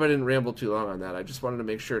 So I hope I didn't ramble too long on that. I just wanted to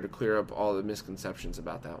make sure to clear up all the misconceptions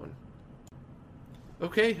about that one.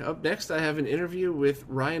 Okay, up next I have an interview with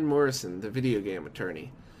Ryan Morrison, the video game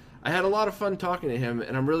attorney. I had a lot of fun talking to him,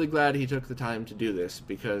 and I'm really glad he took the time to do this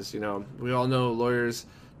because, we all know lawyers'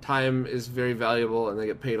 time is very valuable and they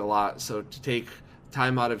get paid a lot, so to take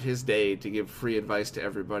time out of his day to give free advice to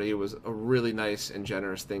everybody was a really nice and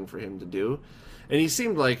generous thing for him to do. And he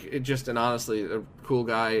seemed like just honestly a cool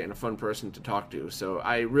guy and a fun person to talk to. So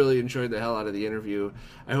I really enjoyed the hell out of the interview.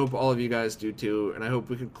 I hope all of you guys do too, and I hope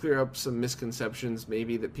we could clear up some misconceptions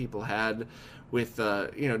maybe that people had with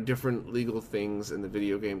different legal things in the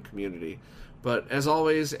video game community. But as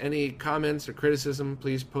always, any comments or criticism,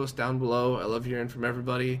 please post down below. I love hearing from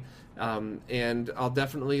everybody. And I'll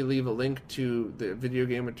definitely leave a link to the Video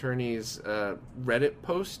Game Attorney's Reddit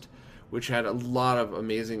post, which had a lot of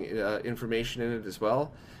amazing information in it as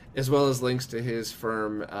well as links to his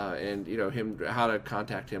firm and him, how to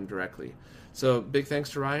contact him directly. So big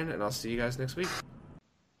thanks to Ryan, and I'll see you guys next week.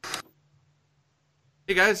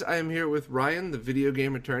 Hey guys, I am here with Ryan, the video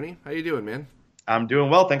game attorney. How you doing, man? I'm doing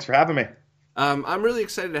well. Thanks for having me. I'm really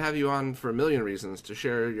excited to have you on for a million reasons, to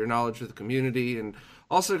share your knowledge with the community, and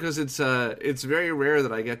also because it's very rare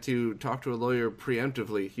that I get to talk to a lawyer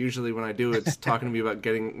preemptively. Usually when I do, it's talking to me about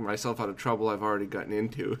getting myself out of trouble I've already gotten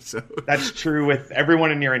into. So that's true with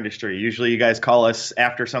everyone in your industry. Usually you guys call us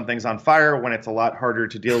after something's on fire, when it's a lot harder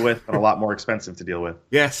to deal with and a lot more expensive to deal with.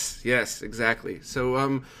 Yes, exactly.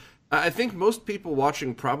 So I think most people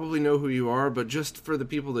watching probably know who you are, but just for the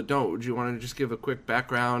people that don't, would you want to just give a quick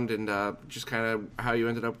background and just kind of how you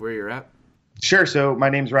ended up where you're at? Sure. So my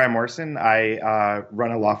name's Ryan Morrison. I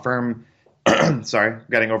run a law firm. Sorry,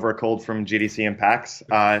 getting over a cold from GDC and PAX.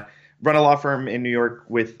 Run a law firm in New York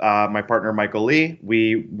with my partner, Michael Lee.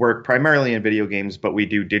 We work primarily in video games, but we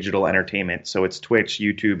do digital entertainment. So it's Twitch,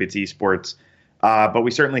 YouTube, it's esports. But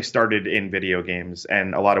we certainly started in video games,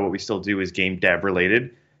 and a lot of what we still do is game dev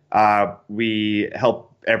related. We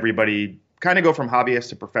help everybody kind of go from hobbyist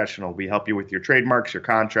to professional. We help you with your trademarks, your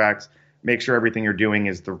contracts, make sure everything you're doing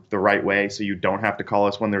is the right way so you don't have to call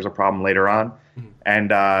us when there's a problem later on. Mm-hmm. And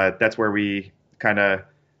that's where we kind of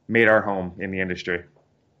made our home in the industry.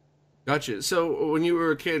 Gotcha. So when you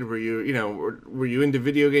were a kid, were you into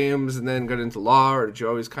video games and then got into law, or did you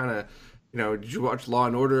always kind of, did you watch Law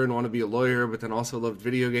and Order and want to be a lawyer, but then also loved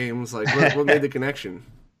video games? Like, what made the connection?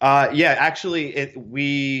 Yeah, actually,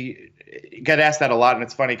 we get asked that a lot, and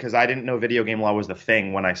it's funny because I didn't know video game law was the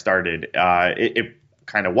thing when I started. It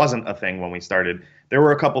kind of wasn't a thing when we started. There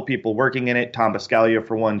were a couple people working in it, Tom Biscaglia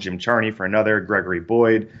for one, Jim Charney for another, Gregory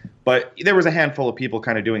Boyd, but there was a handful of people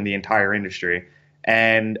kind of doing the entire industry.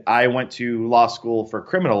 And I went to law school for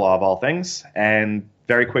criminal law, of all things, and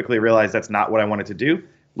very quickly realized that's not what I wanted to do.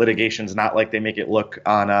 Litigation's not like they make it look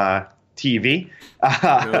on TV.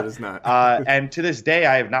 No, it is not. And to this day,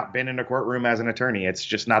 I have not been in a courtroom as an attorney. It's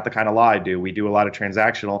just not the kind of law I do. We do a lot of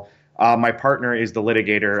transactional. My partner is the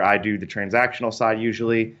litigator. I do the transactional side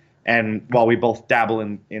usually. And while we both dabble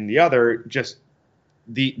in the other, just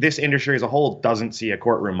this industry as a whole doesn't see a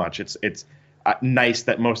courtroom much. It's nice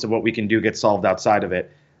that most of what we can do gets solved outside of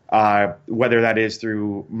it, whether that is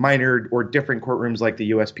through minor or different courtrooms like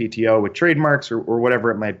the USPTO with trademarks or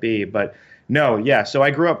whatever it might be. But no, yeah. So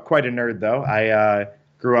I grew up quite a nerd, though. I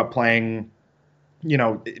grew up playing,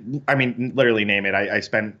 literally name it. I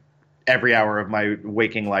spent every hour of my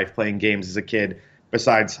waking life playing games as a kid.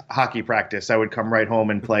 Besides hockey practice, I would come right home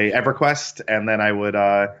and play EverQuest, and then I would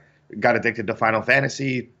got addicted to Final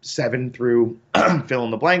Fantasy 7 through fill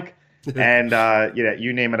in the blank. And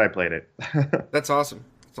you name it, I played it. That's awesome.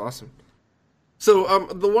 That's awesome. So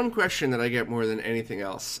the one question that I get more than anything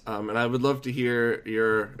else, and I would love to hear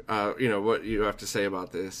your, what you have to say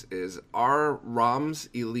about this, is, are ROMs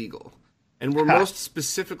illegal? And we're most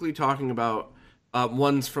specifically talking about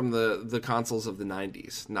ones from the consoles of the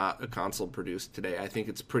 90s, not a console produced today. I think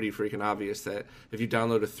it's pretty freaking obvious that if you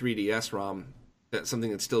download a 3DS ROM, that's something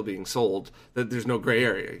that's still being sold, that there's no gray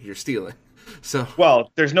area. You're stealing. So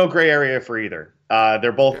Well, there's no gray area for either. They're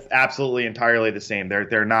yeah. both absolutely entirely the same.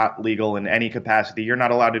 They're not legal in any capacity. You're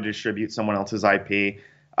not allowed to distribute someone else's IP.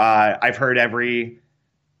 I've heard every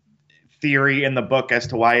theory in the book as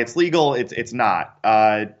to why it's legal. It's not.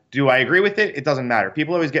 Do I agree with it? It doesn't matter.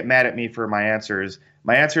 People always get mad at me for my answers.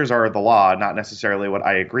 My answers are the law, not necessarily what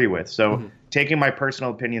I agree with. So, Mhm. taking my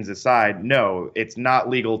personal opinions aside, no, it's not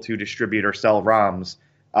legal to distribute or sell ROMs,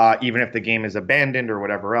 even if the game is abandoned or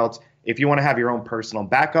whatever else. If you want to have your own personal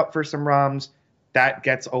backup for some ROMs, that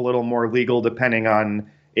gets a little more legal depending on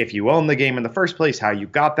if you own the game in the first place, how you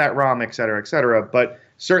got that ROM, et cetera, et cetera. But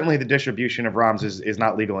certainly the distribution of ROMs is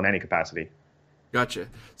not legal in any capacity. Gotcha.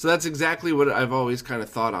 So that's exactly what I've always kind of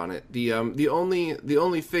thought on it. The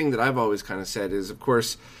only thing that I've always kind of said is, of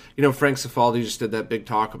course, Frank Cifaldi just did that big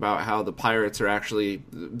talk about how the pirates are actually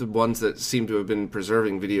the ones that seem to have been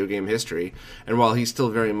preserving video game history. And while he still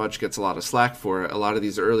very much gets a lot of slack for it, a lot of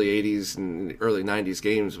these early '80s and early '90s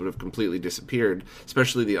games would have completely disappeared,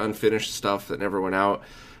 especially the unfinished stuff that never went out.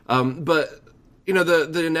 But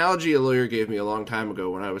the analogy a lawyer gave me a long time ago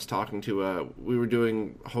when I was talking to we were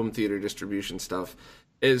doing home theater distribution stuff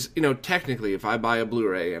is, technically if I buy a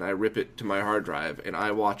Blu-ray and I rip it to my hard drive and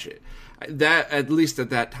I watch it, that, at least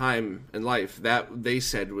at that time in life, that they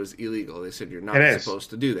said was illegal. They said you're not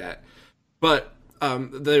supposed to do that. But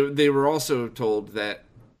they were also told that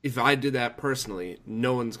if I did that personally,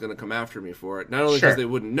 no one's going to come after me for it. Not only because they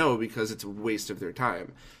wouldn't know, because it's a waste of their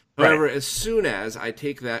time. However, as soon as I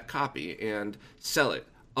take that copy and sell it,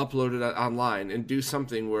 upload it online, and do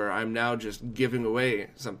something where I'm now just giving away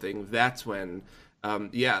something, that's when,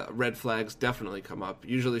 red flags definitely come up.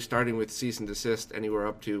 Usually starting with cease and desist, anywhere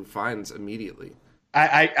up to fines immediately.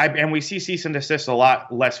 And we see cease and desist a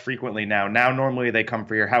lot less frequently now. Now, normally they come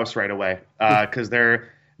for your house right away because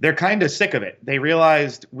they're kind of sick of it. They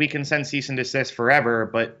realized we can send cease and desist forever,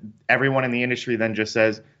 but everyone in the industry then just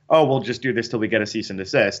says, "Oh, we'll just do this till we get a cease and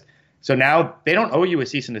desist." So now they don't owe you a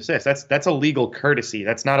cease and desist. That's a legal courtesy.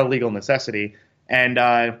 That's not a legal necessity.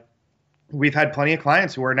 And we've had plenty of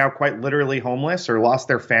clients who are now quite literally homeless or lost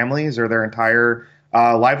their families or their entire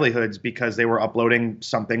livelihoods because they were uploading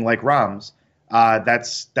something like ROMs.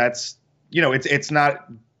 It's not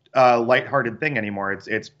a lighthearted thing anymore.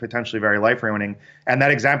 It's potentially very life ruining. And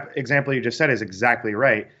that example you just said is exactly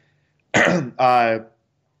right.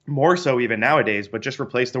 More so even nowadays, but just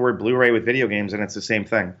replace the word Blu-ray with video games and it's the same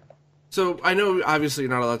thing. So I know obviously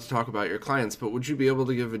you're not allowed to talk about your clients, but would you be able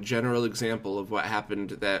to give a general example of what happened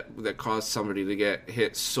that caused somebody to get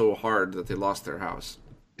hit so hard that they lost their house?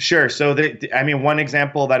 Sure. So, one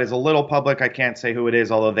example that is a little public, I can't say who it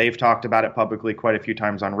is, although they've talked about it publicly quite a few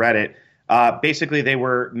times on Reddit. Basically, they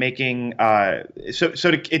were making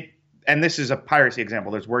and this is a piracy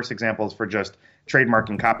example. There's worse examples for just trademark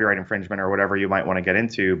and copyright infringement or whatever you might want to get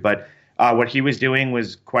into. But what he was doing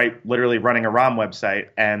was quite literally running a ROM website,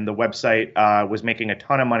 and the website was making a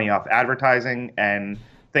ton of money off advertising and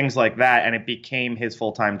things like that, and it became his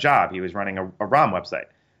full-time job. He was running a ROM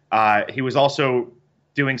website. He was also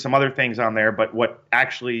doing some other things on there, but what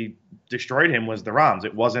actually destroyed him was the ROMs.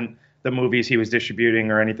 It wasn't the movies he was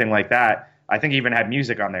distributing or anything like that. I think he even had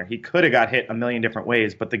music on there. He could have got hit a million different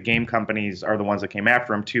ways, but the game companies are the ones that came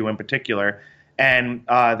after him, two in particular. And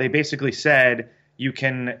they basically said, you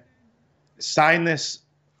can sign this,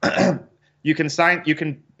 you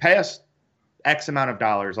can pay us X amount of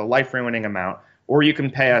dollars, a life-ruining amount, or you can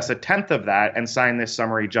pay us a tenth of that and sign this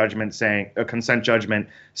summary judgment saying a consent judgment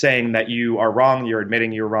saying that you are wrong, you're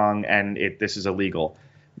admitting you're wrong, and this is illegal.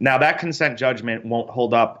 Now that consent judgment won't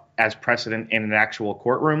hold up as precedent in an actual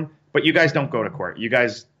courtroom, but you guys don't go to court. You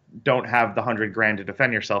guys don't have the $100,000 to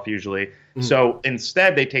defend yourself usually. Mm-hmm. So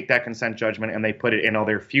instead, they take that consent judgment and they put it in all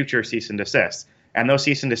their future cease and desists. And those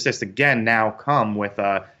cease and desists again now come with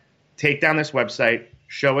take down this website,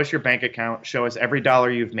 show us your bank account, show us every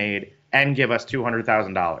dollar you've made, and give us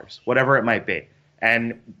 $200,000, whatever it might be.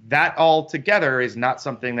 And that all together is not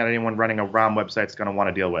something that anyone running a ROM website is going to want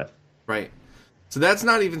to deal with. Right. So that's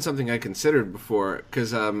not even something I considered before,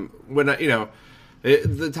 because when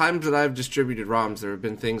the times that I've distributed ROMs, there have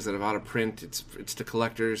been things that are out of print. It's to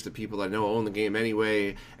collectors, to people I know own the game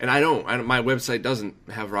anyway, and I don't. My website doesn't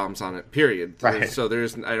have ROMs on it. Period. Right. So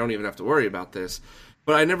I don't even have to worry about this.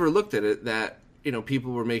 But I never looked at it that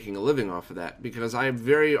people were making a living off of that, because I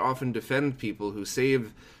very often defend people who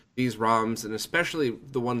save these ROMs, and especially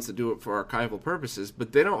the ones that do it for archival purposes,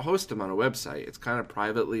 but they don't host them on a website. It's kind of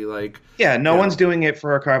privately no one's doing it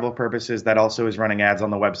for archival purposes that also is running ads on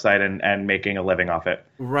the website and making a living off it.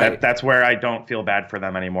 Right. That's where I don't feel bad for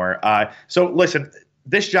them anymore. So listen,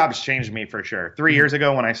 this job's changed me for sure. 3 years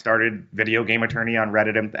ago when I started Video Game Attorney on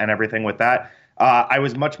Reddit and everything with that, I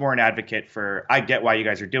was much more an advocate for, I get why you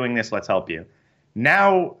guys are doing this, let's help you.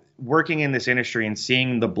 Now, working in this industry and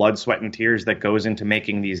seeing the blood, sweat, and tears that goes into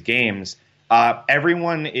making these games,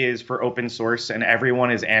 everyone is for open source and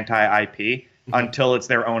everyone is anti-IP until it's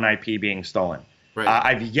their own IP being stolen. Right.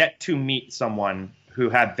 I've yet to meet someone who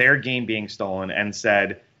had their game being stolen and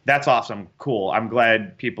said, that's awesome, cool, I'm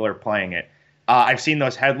glad people are playing it. I've seen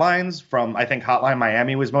those headlines from, I think Hotline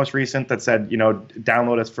Miami was most recent, that said,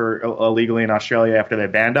 download us for illegally in Australia after they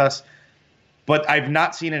banned us. But I've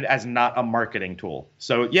not seen it as not a marketing tool.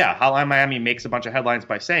 So yeah, Hotline Miami makes a bunch of headlines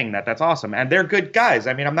by saying that. That's awesome. And they're good guys.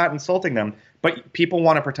 I mean, I'm not insulting them, but people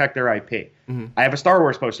want to protect their IP. Mm-hmm. I have a Star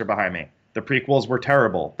Wars poster behind me. The prequels were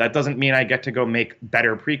terrible. That doesn't mean I get to go make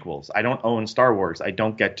better prequels. I don't own Star Wars. I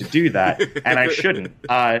don't get to do that, and I shouldn't.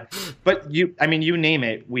 But you name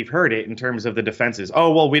it, we've heard it in terms of the defenses.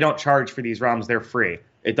 Oh, well, we don't charge for these ROMs. They're free.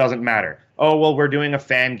 It doesn't matter. Oh, well, we're doing a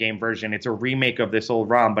fan game version. It's a remake of this old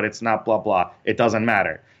ROM, but it's not blah, blah. It doesn't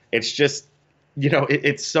matter. It's just,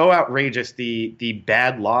 it's so outrageous, the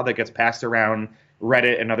bad law that gets passed around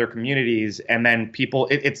Reddit and other communities, and then people,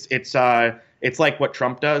 it's like what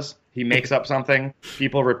Trump does. He makes up something,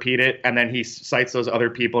 people repeat it, and then he cites those other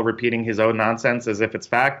people repeating his own nonsense as if it's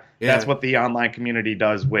fact. Yeah. That's what the online community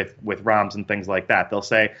does with ROMs and things like that. They'll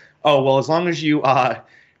say, oh, well, as long as you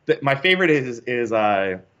my favorite is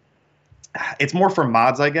it's more for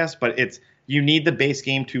mods, I guess, but it's you need the base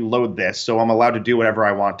game to load this, so I'm allowed to do whatever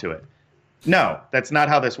I want to it. No, that's not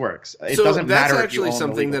how this works. It doesn't matter if you own the legal copy. So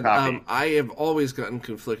that's actually something that I have always gotten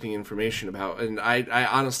conflicting information about, and I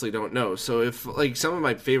honestly don't know. So if, like, some of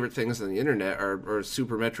my favorite things on the internet are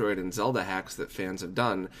Super Metroid and Zelda hacks that fans have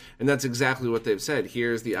done, and that's exactly what they've said.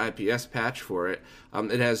 Here's the IPS patch for it.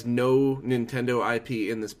 It has no Nintendo IP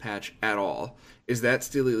in this patch at all. Is that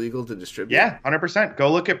still illegal to distribute? Yeah, 100%.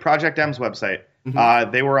 Go look at Project M's website. Mm-hmm.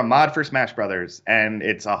 They were a mod for Smash Brothers, and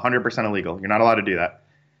it's 100% illegal. You're not allowed to do that.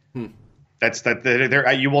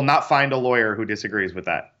 You will not find a lawyer who disagrees with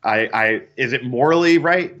that. Is it morally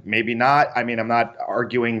right? Maybe not. I mean, I'm not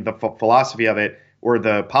arguing the philosophy of it or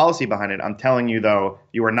the policy behind it. I'm telling you, though,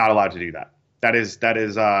 you are not allowed to do that. That is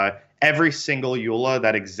every single EULA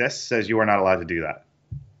that exists says you are not allowed to do that.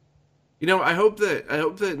 I hope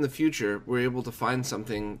that in the future we're able to find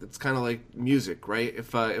something that's kind of like music, right?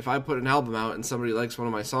 If I put an album out and somebody likes one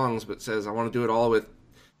of my songs but says I want to do it all with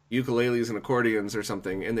ukuleles and accordions or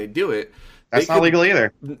something, and they do it. That's not legal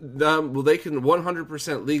either. Well, they can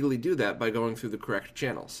 100% legally do that by going through the correct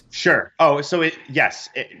channels. Sure. Oh, so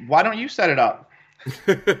why don't you set it up?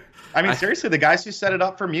 I mean, seriously, the guys who set it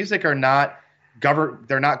up for music are not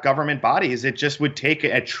they're not government bodies. It just would take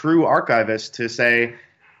a true archivist to say,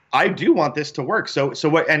 I do want this to work. So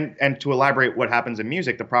what? And to elaborate what happens in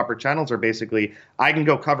music, the proper channels are basically I can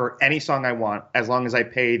go cover any song I want as long as I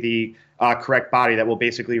pay the correct body that will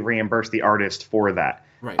basically reimburse the artist for that.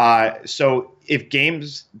 Right. So if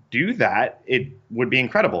games do that, it would be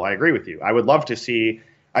incredible. I agree with you. I would love to see.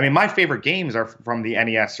 I mean, my favorite games are from the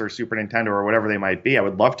NES or Super Nintendo or whatever they might be. I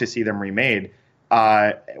would love to see them remade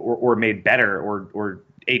or made better or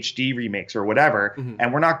HD remakes or whatever. Mm-hmm.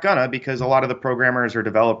 And we're not gonna, because a lot of the programmers or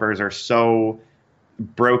developers are so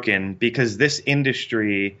broken, because this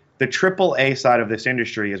industry, the AAA side of this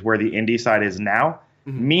industry is where the indie side is now,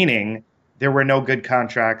 meaning there were no good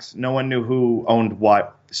contracts. No one knew who owned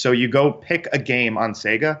what. So you go pick a game on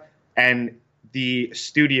Sega, and the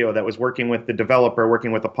studio that was working with the developer,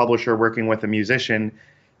 working with the publisher, working with a musician,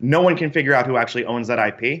 no one can figure out who actually owns that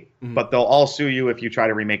IP, but they'll all sue you if you try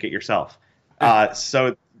to remake it yourself.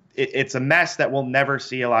 So it's a mess that we'll never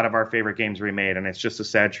see a lot of our favorite games remade, and it's just a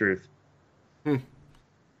sad truth.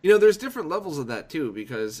 There's different levels of that, too,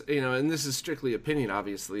 because, and this is strictly opinion,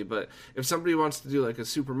 obviously, but if somebody wants to do, like, a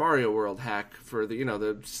Super Mario World hack for the,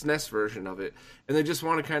 the SNES version of it, and they just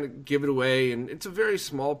want to kind of give it away, and it's a very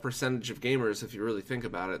small percentage of gamers, if you really think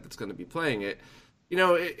about it, that's going to be playing it,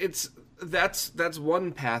 that's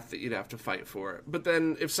one path that you'd have to fight for. But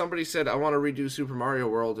then if somebody said, I want to redo Super Mario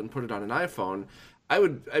World and put it on an iPhone,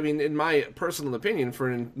 in my personal opinion, for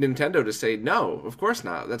Nintendo to say, no, of course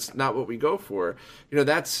not. That's not what we go for.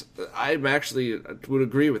 I actually would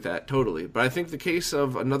agree with that totally. But I think the case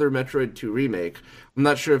of another Metroid 2 remake, I'm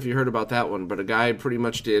not sure if you heard about that one, but a guy pretty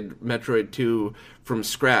much did Metroid 2 from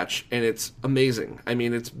scratch, and it's amazing. I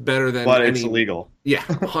mean, it's better than But it's illegal. Yeah,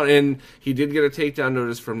 and he did get a takedown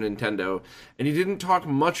notice from Nintendo, and he didn't talk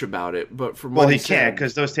much about it, but from what he can't,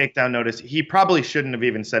 because those takedown notices, he probably shouldn't have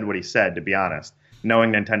even said what he said, to be honest.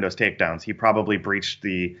 Knowing Nintendo's takedowns, he probably breached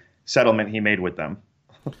the settlement he made with them.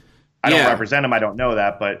 I don't represent him, I don't know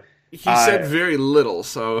that, but He said very little,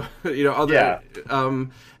 so Yeah.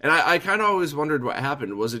 And I kind of always wondered what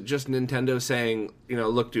happened. Was it just Nintendo saying,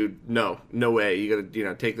 look, dude, no way, you got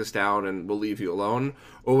to take this down, and we'll leave you alone,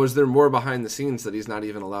 or was there more behind the scenes that he's not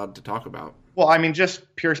even allowed to talk about? Well, I mean,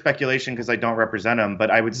 just pure speculation because I don't represent him, but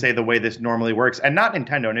I would say the way this normally works, and not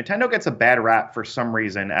Nintendo. Nintendo gets a bad rap for some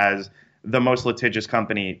reason as the most litigious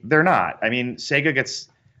company. They're not. I mean, Sega gets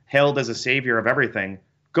hailed as a savior of everything.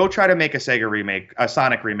 Go try to make a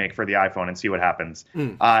Sonic remake for the iPhone and see what happens.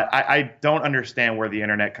 I don't understand where the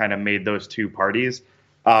internet kind of made those two parties,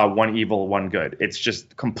 one evil, one good. It's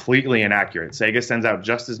just completely inaccurate. Sega sends out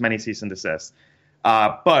just as many cease and desists.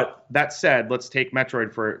 But that said, let's take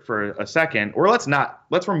Metroid for a second, or let's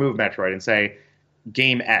remove Metroid and say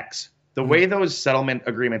Game X. The way those settlement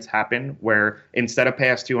agreements happen, where instead of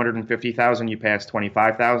pay us $250,000, you pay us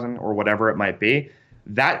 $25,000 or whatever it might be,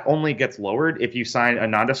 that only gets lowered if you sign a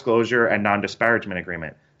non-disclosure and non-disparagement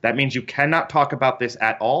agreement. That means you cannot talk about this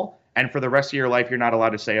at all, and for the rest of your life, you're not allowed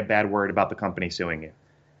to say a bad word about the company suing you.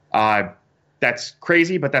 That's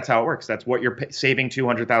crazy, but that's how it works. That's what you're saving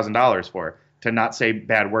 $200,000 for, to not say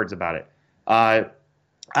bad words about it.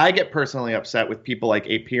 I get personally upset with people like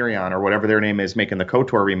Aperion or whatever their name is making the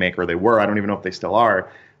KOTOR remake, or they were. I don't even know if they still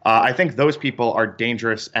are. I think those people are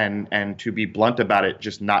dangerous and to be blunt about it,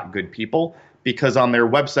 just not good people. Because on their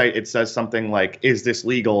website, it says something like, is this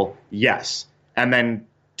legal? Yes. And then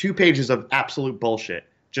 2 pages of absolute bullshit,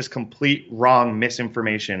 just complete wrong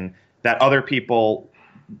misinformation that other people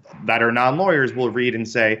that are non-lawyers will read and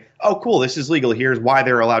say, oh, cool, this is legal. Here's why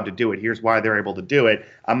they're allowed to do it. Here's why they're able to do it.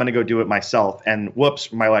 I'm going to go do it myself. And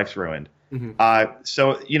whoops, my life's ruined.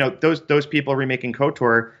 So, those people remaking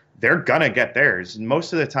KOTOR, they're going to get theirs.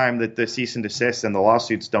 Most of the time that the cease and desist and the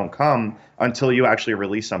lawsuits don't come until you actually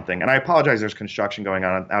release something. And I apologize, there's construction going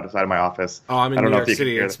on outside of my office. Oh, I'm in New York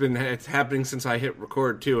City. It's happening since I hit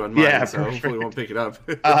record, too, on mine, so hopefully we won't pick it up.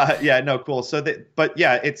 Cool.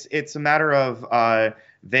 It's a matter of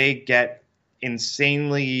they get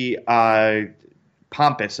insanely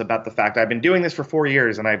pompous about the fact I've been doing this for 4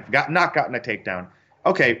 years and I've not gotten a takedown.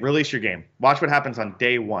 Okay, release your game. Watch what happens on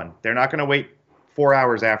day one. They're not going to wait 4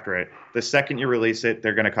 hours after it. The second you release it,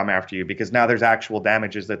 they're going to come after you because now there's actual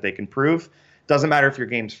damages that they can prove. Doesn't matter if your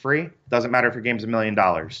game's free. Doesn't matter if your game's $1 million.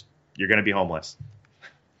 You're going to be homeless.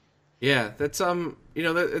 Yeah, that's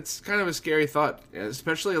it's kind of a scary thought,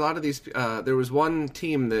 especially a lot of these. There was one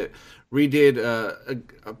team that redid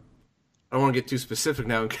I don't want to get too specific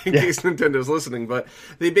now in case Nintendo's listening, but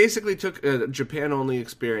they basically took a Japan-only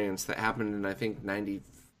experience that happened in, I think,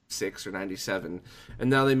 96 or 97, and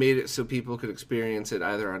now they made it so people could experience it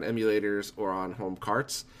either on emulators or on home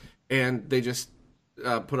carts, and they just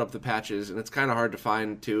put up the patches, and it's kind of hard to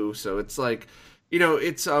find, too, so it's like,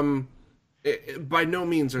 it's by no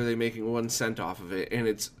means are they making 1 cent off of it, and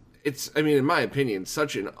it's I mean, in my opinion,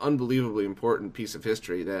 such an unbelievably important piece of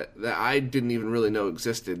history that I didn't even really know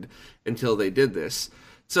existed until they did this.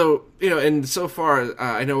 So, and so far,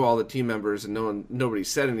 I know all the team members and nobody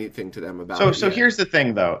said anything to them about it. So here's the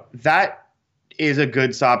thing, though. That is a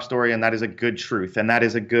good sob story, and that is a good truth, and that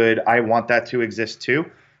is a good, I want that to exist too.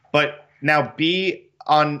 But now be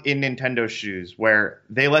in Nintendo's shoes where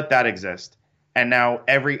they let that exist, and now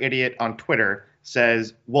every idiot on Twitter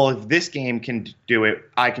says, well, if this game can do it,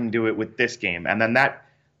 I can do it with this game. And then that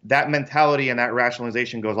mentality and that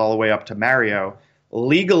rationalization goes all the way up to Mario.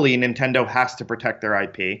 Legally, Nintendo has to protect their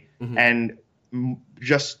IP, and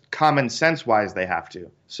just common sense wise, they have to.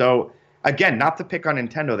 So again, not to pick on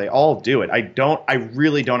Nintendo, they all do it. I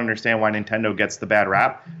really don't understand why Nintendo gets the bad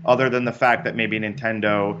rap, other than the fact that maybe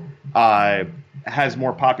Nintendo has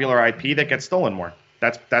more popular IP that gets stolen more.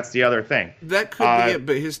 That's the other thing. That could be it,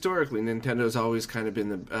 but historically, Nintendo's always kind of been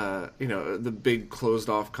the big closed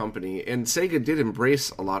off company, and Sega did embrace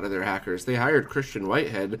a lot of their hackers. They hired Christian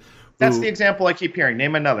Whitehead. That's the example I keep hearing.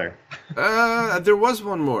 Name another. There was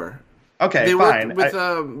one more. Okay, they fine. Worked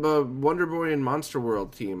with Wonder Boy and Monster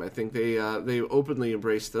World team. I think they openly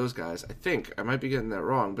embraced those guys. I think I might be getting that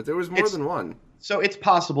wrong, but there was more than one. So it's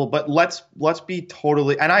possible, but let's be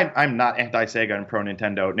totally. And I'm not anti-Sega and pro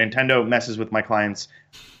Nintendo. Nintendo messes with my clients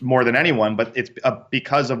more than anyone, but it's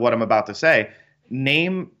because of what I'm about to say.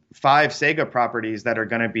 Name 5 Sega properties that are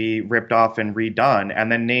going to be ripped off and redone,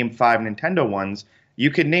 and then name 5 Nintendo ones. You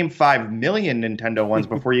could name 5 million Nintendo ones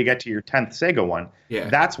before you get to your 10th Sega one. Yeah.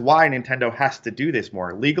 That's why Nintendo has to do this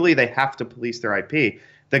more. Legally, they have to police their IP.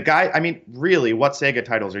 Really, what Sega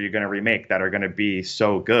titles are you going to remake that are going to be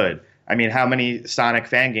so good? I mean, how many Sonic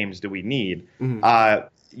fan games do we need?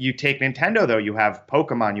 You take Nintendo, though, you have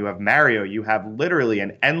Pokemon, you have Mario, you have literally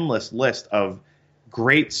an endless list of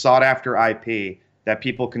great sought-after IP that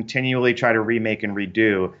people continually try to remake and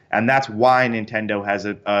redo, and that's why Nintendo has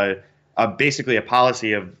a basically a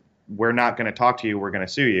policy of we're not going to talk to you, we're going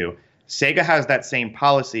to sue you. Sega has that same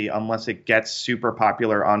policy unless it gets super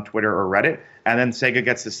popular on Twitter or Reddit, and then Sega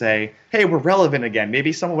gets to say, hey, we're relevant again.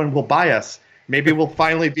 Maybe someone will buy us. Maybe we'll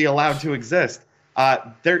finally be allowed to exist.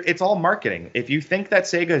 It's all marketing. If you think that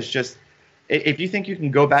Sega is just, if you think you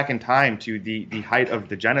can go back in time to the height of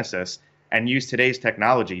the Genesis and use today's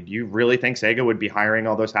technology, do you really think Sega would be hiring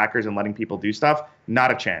all those hackers and letting people do stuff?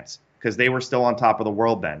 Not a chance, because they were still on top of the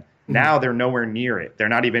world then. Now they're nowhere near it. They're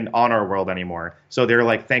not even on our world anymore. So they're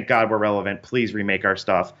like, thank God we're relevant. Please remake our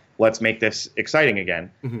stuff. Let's make this exciting again.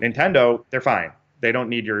 Nintendo, they're fine. They don't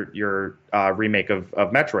need your remake of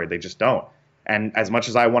Metroid. They just don't. And as much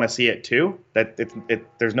as I want to see it too,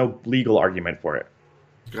 there's no legal argument for it.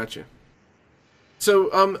 Gotcha.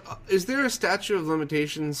 So, is there a statute of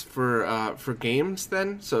limitations for games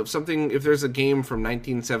then? So, if there's a game from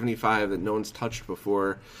 1975 that no one's touched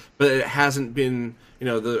before, but it hasn't been,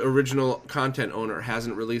 the original content owner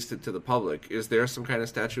hasn't released it to the public, is there some kind of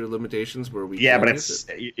statute of limitations where we? Yeah, but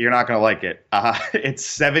you're not going to like it. It's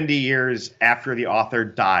 70 years after the author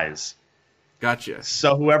dies. Gotcha.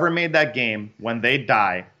 So whoever made that game, when they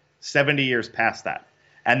die, 70 years past that.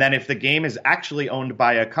 And then if the game is actually owned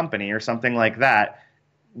by a company or something like that,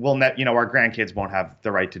 our grandkids won't have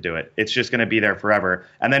the right to do it. It's just going to be there forever.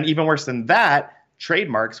 And then even worse than that,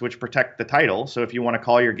 trademarks, which protect the title. So if you want to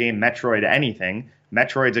call your game Metroid anything,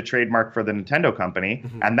 Metroid's a trademark for the Nintendo company,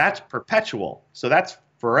 and that's perpetual. So that's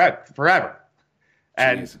forever.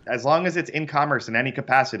 And as long as it's in commerce in any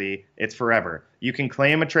capacity, it's forever. You can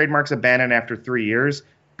claim a trademark's abandoned after 3 years,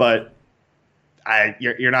 but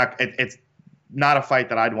you're not. It's not a fight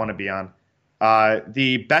that I'd want to be on.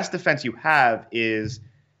 The best defense you have is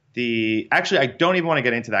actually, I don't even want to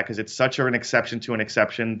get into that because it's such an exception to an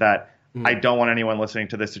exception that I don't want anyone listening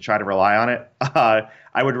to this to try to rely on it.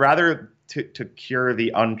 I would rather to cure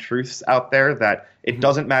the untruths out there that it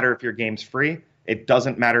doesn't matter if your game's free. It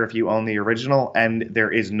doesn't matter if you own the original, and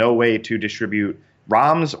there is no way to distribute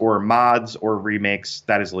ROMs or mods or remakes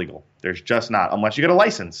that is legal. There's just not, unless you get a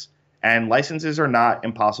license. And licenses are not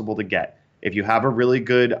impossible to get. If you have a really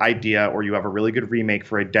good idea or you have a really good remake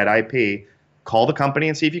for a dead IP, call the company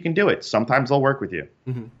and see if you can do it. Sometimes they'll work with you.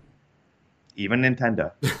 Even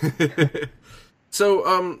Nintendo.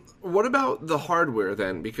 So, what about the hardware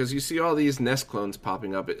then? Because you see all these NES clones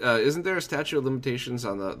popping up. Isn't there a statute of limitations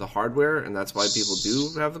on the hardware, and that's why people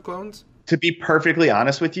do have the clones? To be perfectly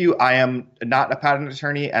honest with you, I am not a patent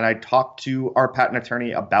attorney, and I talked to our patent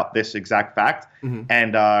attorney about this exact fact.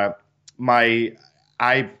 And I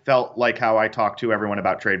felt like how I talk to everyone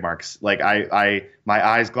about trademarks. Like my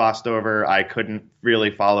eyes glossed over. I couldn't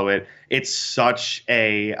really follow it. It's such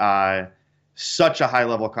a high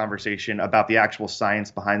level conversation about the actual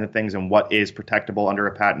science behind the things and what is protectable under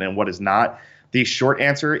a patent and what is not. The short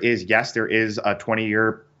answer is yes, there is a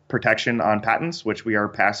 20-year protection on patents, which we are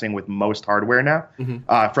passing with most hardware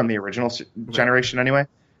now, from the original generation anyway.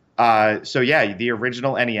 So yeah, the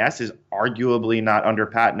original NES is arguably not under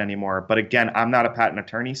patent anymore. But again, I'm not a patent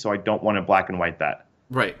attorney, so I don't want to black and white that.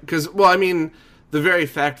 Right. Because, the very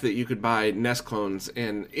fact that you could buy NES clones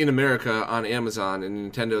in America on Amazon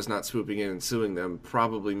and Nintendo's not swooping in and suing them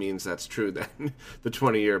probably means that's true then, the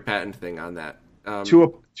 20-year patent thing on that.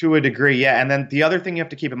 To a degree, yeah. And then the other thing you have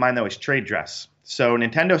to keep in mind, though, is trade dress. So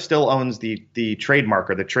Nintendo still owns the trademark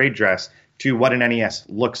or the trade dress to what an NES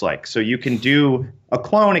looks like. So you can do a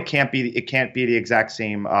clone. It can't be the exact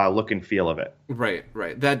same look and feel of it. Right.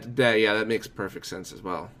 That makes perfect sense as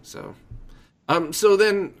well. So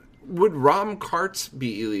then, would ROM carts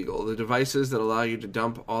be illegal? The devices that allow you to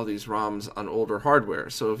dump all these ROMs on older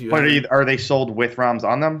hardware. So if you are they sold with ROMs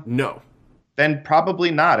on them? No. Then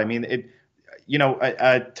probably not. I mean,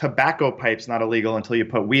 a tobacco pipe's not illegal until you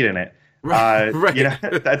put weed in it. Right.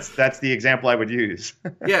 That's the example I would use.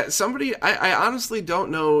 Yeah, I honestly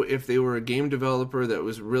don't know if they were a game developer that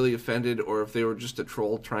was really offended or if they were just a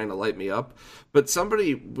troll trying to light me up. But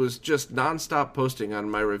somebody was just nonstop posting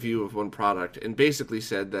on my review of one product and basically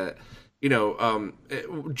said that,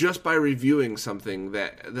 just by reviewing something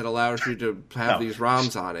that allows you to have these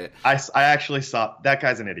ROMs on it. I actually saw that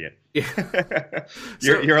guy's an idiot. Yeah.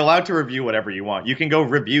 You're allowed to review whatever you want. You can go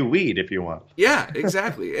review weed if you want. Yeah,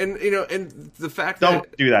 exactly. And and the fact don't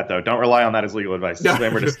do that though. Don't rely on that as legal advice.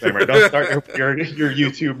 Disclaimer. Don't start your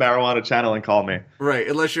YouTube marijuana channel and call me. Right,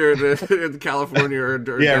 unless you're in California or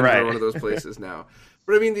Denver, right. Or one of those places now.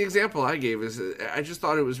 But I mean, the example I gave is I just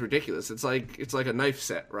thought it was ridiculous. It's like a knife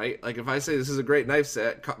set, right? Like if I say this is a great knife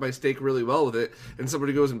set, cut my steak really well with it, and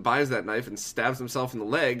somebody goes and buys that knife and stabs himself in the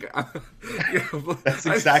leg, That's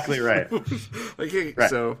exactly right. Like, hey, Right.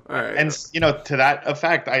 so all right, And to that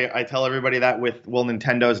effect, I tell everybody that with, well,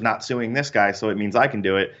 Nintendo's not suing this guy, so it means I can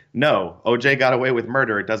do it. No, OJ got away with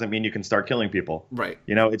murder. It doesn't mean you can start killing people. right.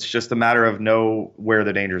 It's just a matter of know where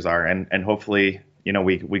the dangers are, and hopefully,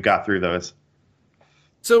 we got through those.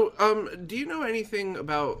 So, do you know anything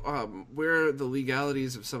about where the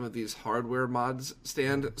legalities of some of these hardware mods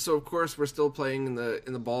stand? So, of course, we're still playing in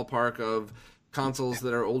the ballpark of consoles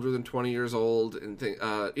that are older than 20 years old, and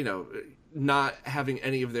not having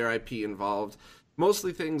any of their IP involved.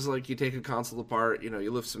 Mostly things like you take a console apart,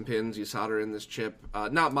 you lift some pins, you solder in this chip.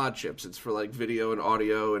 Not mod chips; it's for like video and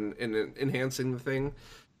audio and enhancing the thing.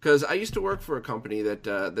 Because I used to work for a company that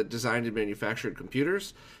designed and manufactured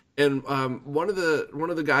computers. And one of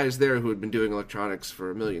the guys there who had been doing electronics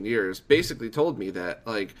for a million years basically told me that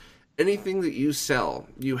like anything that you sell,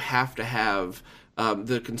 you have to have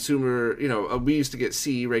the consumer. We used to get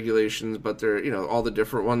CE regulations, but they're all the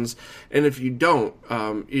different ones. And if you don't,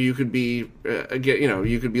 you could be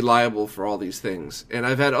you could be liable for all these things. And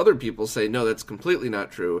I've had other people say, no, that's completely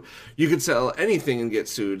not true. You could sell anything and get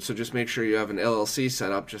sued. So just make sure you have an LLC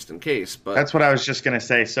set up just in case. But That's what I was just gonna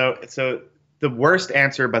say. So the worst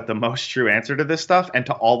answer, but the most true answer to this stuff and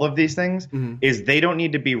to all of these things is they don't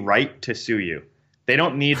need to be right to sue you. They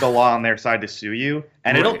don't need the law on their side to sue you,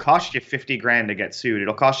 and it'll cost you $50,000 to get sued.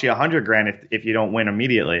 It'll cost you $100,000 if you don't win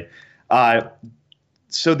immediately.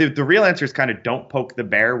 So the real answer is kind of don't poke the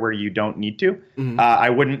bear where you don't need to.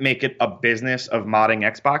 I wouldn't make it a business of modding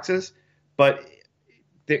Xboxes, but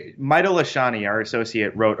Maito Lashani, our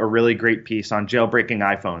associate, wrote a really great piece on jailbreaking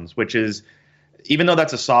iPhones, which is, even though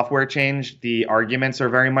that's a software change, the arguments are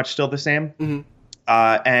very much still the same.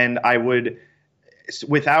 And I would,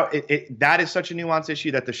 without it, that is such a nuanced issue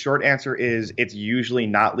that the short answer is it's usually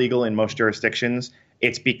not legal in most jurisdictions.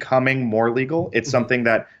 It's becoming more legal. It's something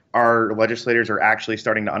that our legislators are actually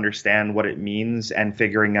starting to understand what it means and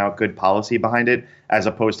figuring out good policy behind it, as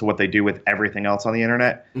opposed to what they do with everything else on the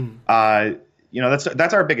internet.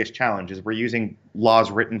 That's our biggest challenge, is we're using laws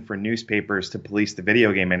written for newspapers to police the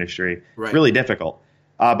video game industry. Right. It's really difficult.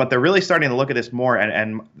 But they're really starting to look at this more,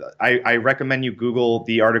 and I recommend you Google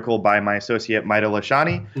the article by my associate Maito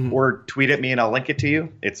Lashani, or tweet at me and I'll link it to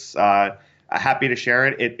you. It's happy to share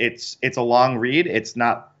it. It's a long read. It's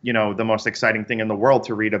not the most exciting thing in the world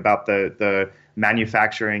to read about the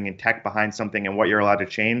manufacturing and tech behind something and what you're allowed to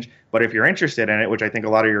change. But if you're interested in it, which I think a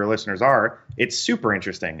lot of your listeners are, it's super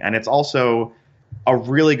interesting, and it's also a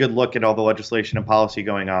really good look at all the legislation and policy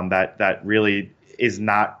going on that really is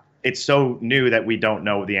not. It's so new that we don't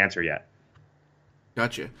know the answer yet.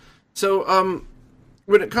 Gotcha. So,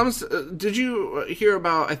 when it comes to, did you hear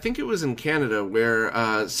about, I think it was in Canada,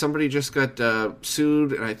 where somebody just got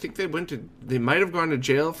sued, and I think they might have gone to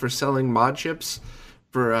jail for selling mod chips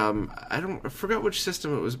for, I forgot which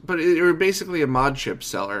system it was, but they were basically a mod chip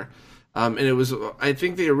seller. And it was, I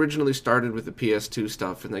think they originally started with the PS2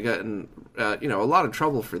 stuff, and they got in, a lot of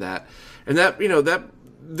trouble for that. And that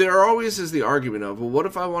there always is the argument of, well, what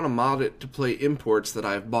if I want to mod it to play imports that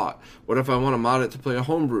I've bought? What if I want to mod it to play a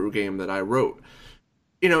homebrew game that I wrote?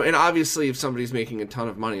 And obviously if somebody's making a ton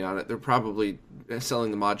of money on it, they're probably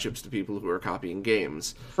selling the mod chips to people who are copying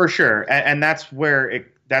games. For sure. And that's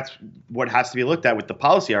that's what has to be looked at with the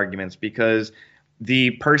policy arguments, because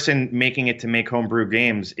the person making it to make homebrew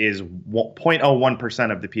games is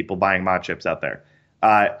 0.01% of the people buying mod chips out there.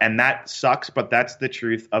 And that sucks, but that's the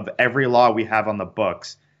truth of every law we have on the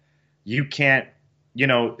books. You can't,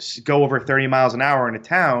 go over 30 miles an hour in a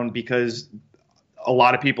town, because a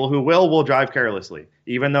lot of people who will drive carelessly,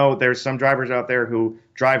 even though there's some drivers out there who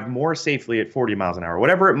drive more safely at 40 miles an hour,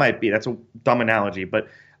 whatever it might be. That's a dumb analogy, but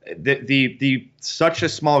the such a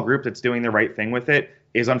small group that's doing the right thing with it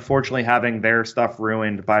is unfortunately having their stuff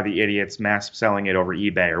ruined by the idiots mass selling it over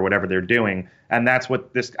eBay or whatever they're doing. And that's what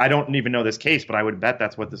I don't even know this case, but I would bet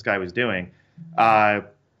that's what this guy was doing.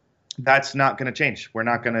 That's not going to change. We're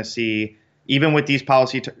not going to see, even with these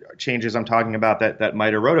policy changes I'm talking about that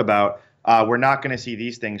Maito wrote about, we're not going to see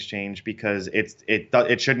these things change, because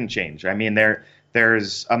it shouldn't change. I mean,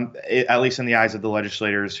 there's at least in the eyes of the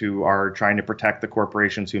legislators who are trying to protect the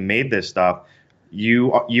corporations who made this stuff,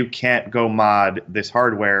 you can't go mod this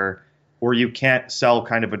hardware, or you can't sell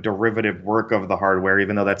kind of a derivative work of the hardware,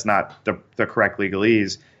 even though that's not the correct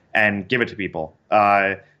legalese, and give it to people.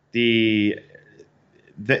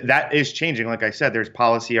 That is changing. Like I said, there's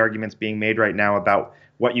policy arguments being made right now about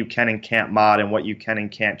what you can and can't mod and what you can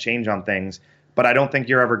and can't change on things. but I don't think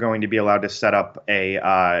you're ever going to be allowed to set up a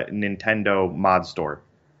Nintendo mod store.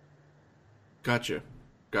 Gotcha.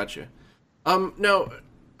 Now,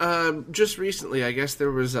 just recently, I guess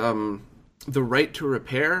there was the right to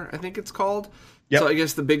repair, I think it's called. Yep. So I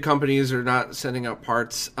guess the big companies are not sending out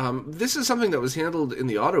parts. This is something that was handled in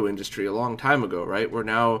the auto industry a long time ago, right? Where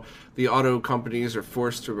now the auto companies are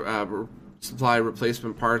forced to supply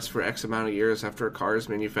replacement parts for X amount of years after a car is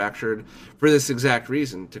manufactured for this exact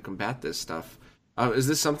reason, to combat this stuff. Is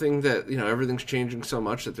this something that, everything's changing so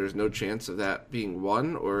much that there's no chance of that being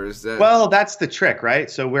won, or is that... Well, that's the trick,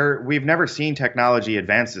 right? So we've never seen technology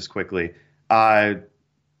advance this quickly. The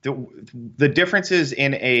differences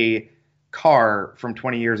in a car from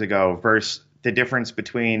 20 years ago versus the difference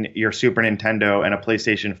between your Super Nintendo and a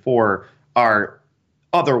PlayStation 4 are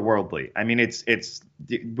otherworldly. I mean,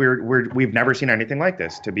 we've never seen anything like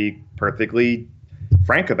this, to be perfectly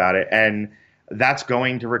frank about it. And that's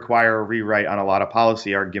going to require a rewrite on a lot of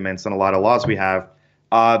policy arguments and a lot of laws we have.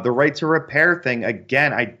 The right to repair thing,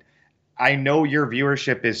 again, I know your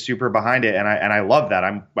viewership is super behind it, and I love that.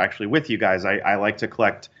 I'm actually with you guys. I like to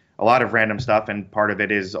collect a lot of random stuff, and part of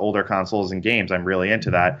it is older consoles and games. I'm really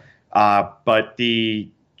into that. But the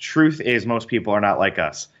truth is most people are not like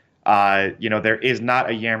us. There is not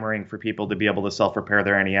a yammering for people to be able to self-repair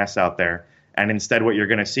their NES out there. And instead, what you're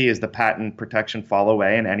going to see is the patent protection fall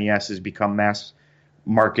away, and NES has become mass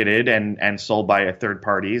marketed and sold by third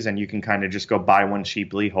parties, and you can kind of just go buy one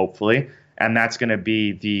cheaply, hopefully. And that's going to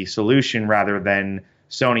be the solution rather than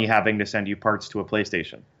Sony having to send you parts to a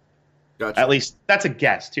PlayStation. Gotcha. At least that's a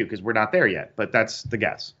guess, too, because we're not there yet, but that's the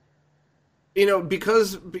guess.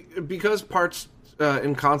 Because parts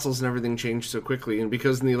in consoles and everything changed so quickly, and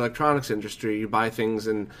because in the electronics industry you buy things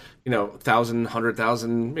in 1,000,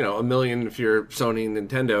 100,000, a million if you're Sony and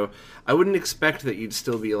Nintendo, I wouldn't expect that you'd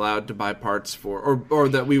still be allowed to buy parts for, or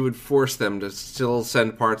that we would force them to still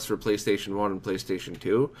send parts for PlayStation 1 and PlayStation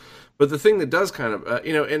 2. But the thing that does kind of,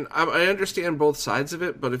 and I understand both sides of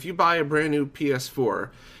it, but if you buy a brand new PS4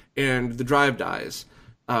 and the drive dies,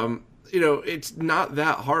 it's not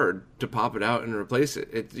that hard to pop it out and replace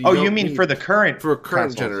it. You mean for the current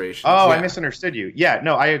generation? Oh, yeah. I misunderstood you. Yeah,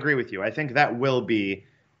 no, I agree with you. I think that will be.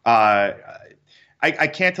 I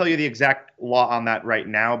can't tell you the exact law on that right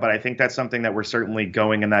now, but I think that's something that we're certainly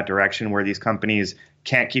going in that direction, where these companies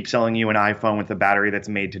can't keep selling you an iPhone with a battery that's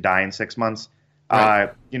made to die in 6 months.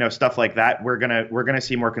 Right. Stuff like that. We're gonna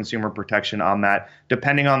see more consumer protection on that,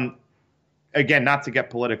 depending on. Again, not to get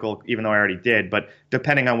political, even though I already did, but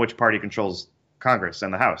depending on which party controls Congress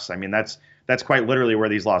and the House. I mean, that's quite literally where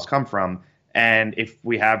these laws come from. And if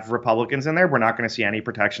we have Republicans in there, we're not going to see any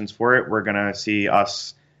protections for it. We're going to see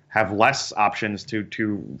us have less options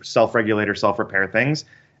to self-regulate or self-repair things.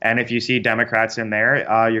 And if you see Democrats in there,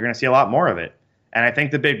 you're going to see a lot more of it. And I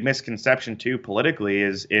think the big misconception, too, politically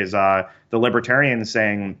is the libertarians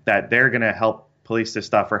saying that they're going to help police this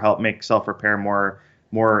stuff or help make self-repair more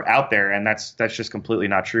out there, and that's just completely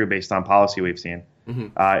not true based on policy we've seen.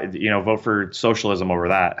 Mm-hmm. Vote for socialism over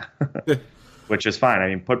that, which is fine. I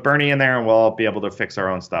mean, put Bernie in there, and we'll all be able to fix our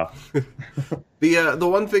own stuff. The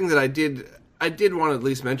one thing that I did want to at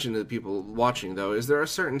least mention to the people watching, though, is there are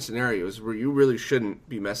certain scenarios where you really shouldn't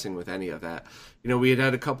be messing with any of that. We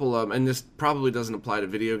had a couple of, and this probably doesn't apply to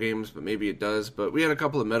video games, but maybe it does, but we had a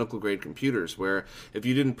couple of medical grade computers where if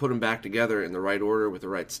you didn't put them back together in the right order with the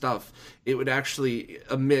right stuff, it would actually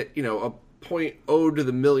emit, a 0.0 to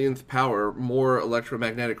the millionth power more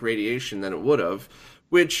electromagnetic radiation than it would have,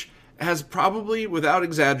 which has probably, without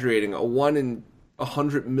exaggerating, a 1 in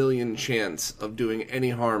 100 million chance of doing any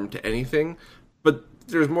harm to anything. But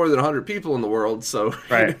there's more than 100 people in the world, so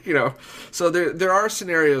right. So there are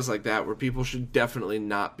scenarios like that where people should definitely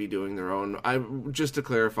not be doing their own. Just to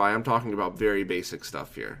clarify, I'm talking about very basic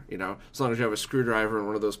stuff here. As long as you have a screwdriver and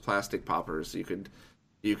one of those plastic poppers, you could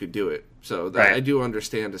do it. So right. I do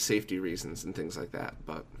understand the safety reasons and things like that,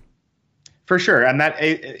 but for sure. And that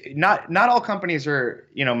not all companies are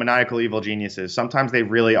maniacal evil geniuses. Sometimes they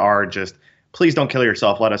really are just. Please don't kill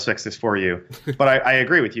yourself. Let us fix this for you. But I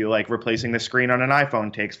agree with you. Like replacing the screen on an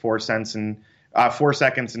iPhone takes 4 seconds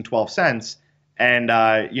and 12 cents, and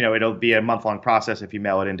it'll be a month-long process if you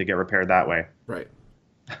mail it in to get repaired that way. Right.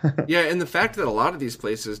 Yeah, and the fact that a lot of these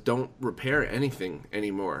places don't repair anything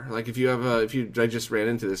anymore. Like I just ran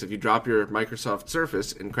into this. If you drop your Microsoft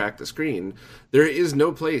Surface and crack the screen, there is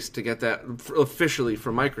no place to get that officially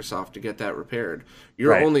from Microsoft to get that repaired.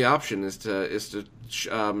 Your only option is to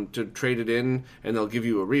trade it in, and they'll give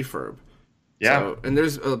you a refurb. Yeah. So, and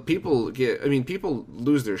there's people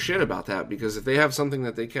lose their shit about that, because if they have something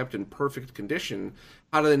that they kept in perfect condition,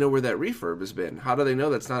 how do they know where that refurb has been? How do they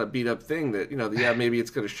know that's not a beat up thing that, maybe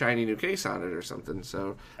it's got a shiny new case on it or something.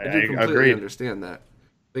 So I do completely agreed. understand that.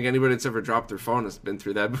 I think anybody that's ever dropped their phone has been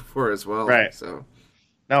through that before as well. Right. So.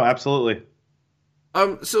 No, absolutely.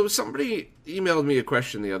 So somebody emailed me a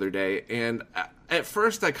question the other day, and at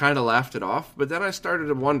first I kind of laughed it off, but then I started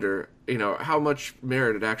to wonder, how much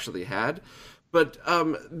merit it actually had. But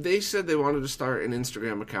they said they wanted to start an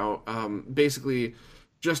Instagram account, basically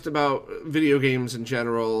just about video games in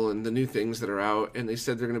general and the new things that are out. And they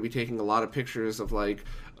said they're going to be taking a lot of pictures of like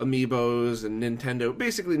amiibos and Nintendo,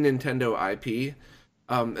 basically Nintendo IP.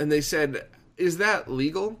 And they said, is that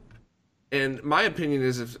legal? And my opinion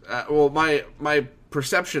is, my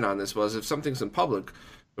perception on this was, if something's in public,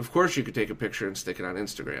 of course you could take a picture and stick it on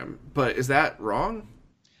Instagram. But is that wrong?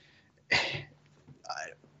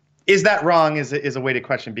 Is that wrong is a weighted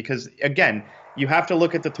question, because again, you have to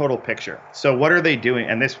look at the total picture. So what are they doing?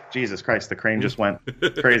 And this, Jesus Christ, the crane just went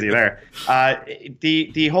crazy there.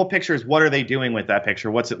 The whole picture is, what are they doing with that picture?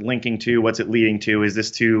 What's it linking to? What's it leading to? Is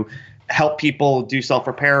this to help people do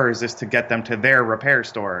self-repair, or is this to get them to their repair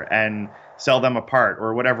store and sell them a part,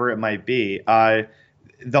 or whatever it might be?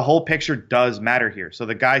 The whole picture does matter here. So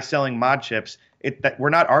the guy selling mod chips, we're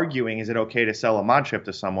not arguing, is it okay to sell a mod chip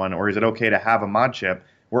to someone, or is it okay to have a mod chip?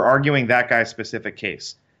 We're arguing that guy's specific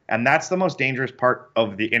case. And that's the most dangerous part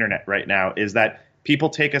of the internet right now, is that people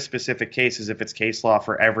take a specific case as if it's case law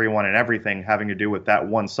for everyone and everything having to do with that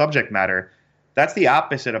one subject matter. That's the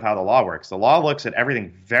opposite of how the law works. The law looks at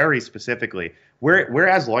everything very specifically. We're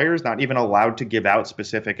as lawyers not even allowed to give out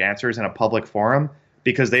specific answers in a public forum,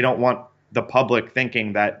 because they don't want the public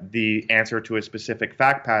thinking that the answer to a specific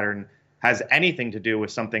fact pattern has anything to do with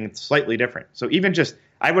something slightly different. So even just,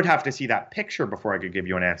 I would have to see that picture before I could give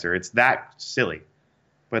you an answer. It's that silly.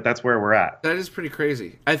 But that's where we're at. That is pretty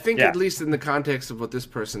crazy. I think, at least in the context of what this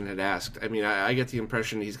person had asked, I mean, I get the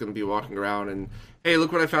impression he's going to be walking around and, hey,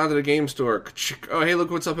 look what I found at a game store. Oh, hey, look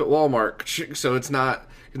what's up at Walmart. So he's not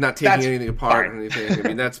taking anything apart or anything. I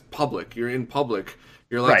mean, that's public. You're in public.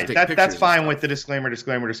 You're allowed to take pictures. That's fine with the disclaimer,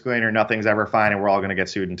 nothing's ever fine, and we're all going to get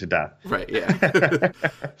sued into death. Right, yeah.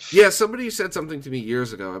 Yeah, somebody said something to me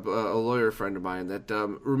years ago, a lawyer friend of mine, that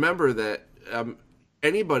remember that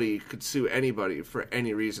anybody could sue anybody for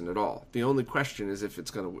any reason at all. The only question is if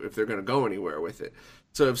they're gonna go anywhere with it.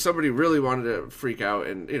 So if somebody really wanted to freak out,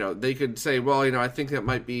 and they could say, well, I think that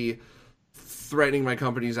might be threatening my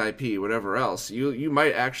company's IP, whatever else, you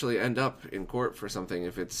might actually end up in court for something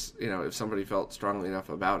if it's if somebody felt strongly enough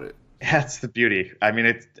about it. That's the beauty. I mean,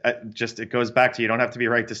 it goes back to, you don't have to be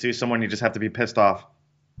right to sue someone, you just have to be pissed off.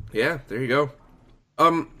 Yeah, there you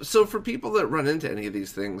go. So for people that run into any of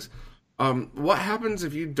these things, what happens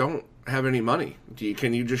if you don't have any money?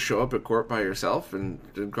 Can you just show up at court by yourself and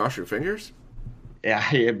cross your fingers? Yeah,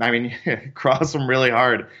 I mean, cross them really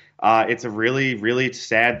hard. It's a really, really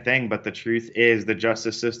sad thing, but the truth is the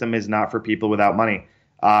justice system is not for people without money.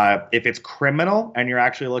 If it's criminal and you're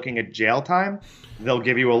actually looking at jail time, they'll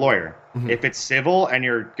give you a lawyer. Mm-hmm. If it's civil and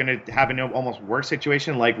you're going to have an almost worse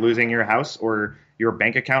situation, like losing your house or your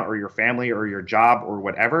bank account or your family or your job or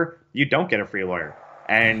whatever, you don't get a free lawyer.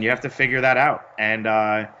 And you have to figure that out. And,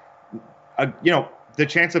 the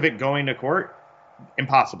chance of it going to court,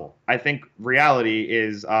 impossible. I think reality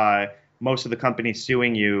is most of the companies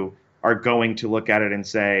suing you are going to look at it and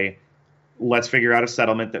say, let's figure out a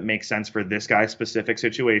settlement that makes sense for this guy's specific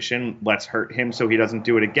situation. Let's hurt him so he doesn't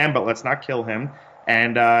do it again, but let's not kill him.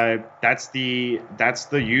 And that's the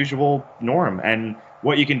usual norm. And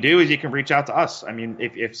what you can do is you can reach out to us. I mean,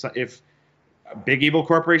 if big evil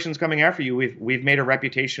corporations coming after you, we've made a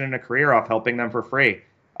reputation and a career off helping them for free.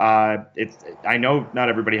 I know not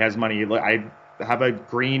everybody has money. I have a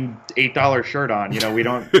green $8 shirt on. We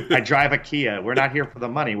don't. I drive a Kia. We're not here for the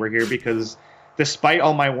money. We're here because, despite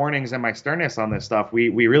all my warnings and my sternness on this stuff, we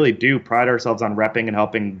really do pride ourselves on repping and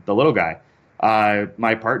helping the little guy.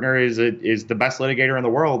 My partner is the best litigator in the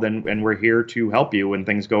world, and we're here to help you when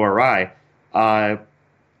things go awry.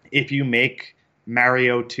 If you make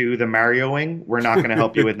Mario 2 the Marioing, we're not going to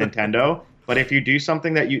help you with Nintendo. But if you do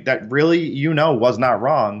something that really was not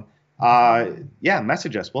wrong,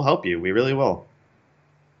 message us. We'll help you. We really will.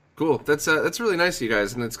 Cool. That's really nice of you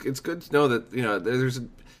guys, and it's good to know that there's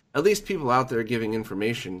at least people out there giving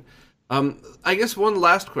information. I guess one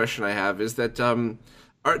last question I have is that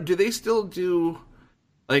do they still do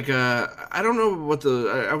like I don't know what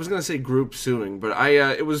I was gonna say group suing, but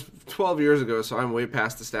it was 12 years ago, so I'm way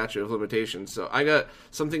past the statute of limitations. So I got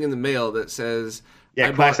something in the mail that says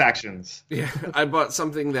class actions. Yeah, I bought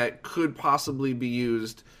something that could possibly be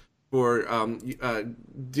used for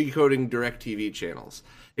decoding DirecTV channels.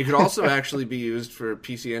 It could also actually be used for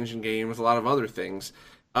PC Engine games, a lot of other things.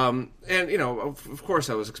 And, you know, of course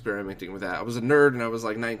I was experimenting with that. I was a nerd and I was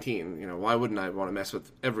like 19. You know, why wouldn't I want to mess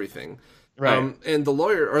with everything? Right. And the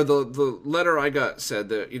lawyer, or the letter I got said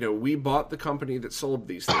that, you know, we bought the company that sold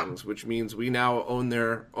these things, which means we now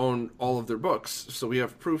own all of their books. So we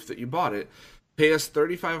have proof that you bought it. Pay us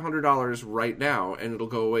 $3,500 right now, and it'll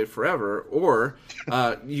go away forever. Or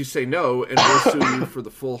you say no, and we'll sue you for the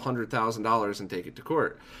full $100,000 and take it to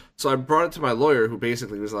court. So I brought it to my lawyer, who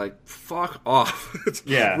basically was like, "Fuck off."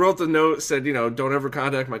 Yeah. Wrote the note, said, you know, don't ever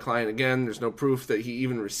contact my client again. There's no proof that he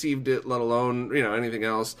even received it, let alone, you know, anything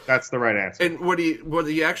else. That's the right answer. And what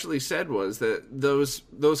he actually said was that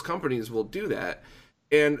those companies will do that,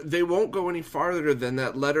 and they won't go any farther than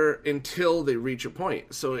that letter until they reach a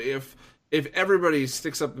point. So if everybody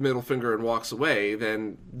sticks up the middle finger and walks away,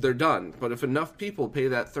 then they're done. But if enough people pay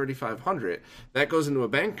that $3,500, that goes into a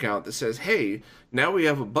bank account that says, hey, now we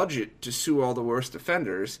have a budget to sue all the worst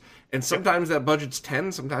offenders. And sometimes that budget's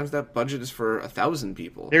 10, sometimes that budget is for 1,000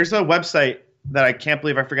 people. There's a website that I can't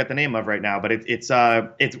believe I forget the name of right now, but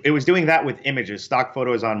it was doing that with images, stock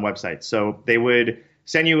photos on websites. So they would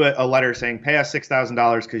send you a letter saying, pay us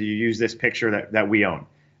 $6,000 because you use this picture that we own.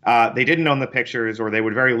 They didn't own the pictures, or they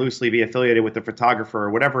would very loosely be affiliated with the photographer or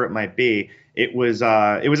whatever it might be. It was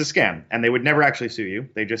a scam, and they would never actually sue you.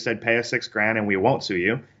 They just said, pay us $6,000 and we won't sue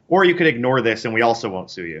you, or you could ignore this and we also won't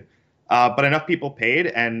sue you. But enough people paid,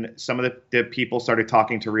 and some of the people started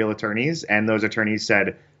talking to real attorneys, and those attorneys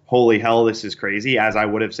said, holy hell, this is crazy, as I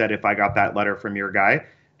would have said if I got that letter from your guy.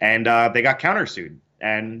 And they got countersued.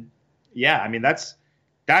 And yeah, I mean, that's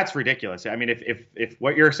ridiculous. I mean, if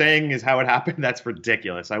what you're saying is how it happened, that's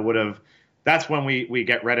ridiculous. That's when we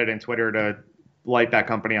get Reddit and Twitter to light that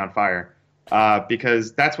company on fire.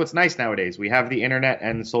 Because that's what's nice nowadays. We have the internet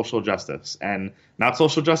and social justice, and not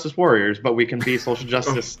social justice warriors, but we can be social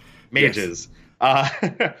justice mages.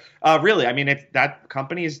 Really, I mean, that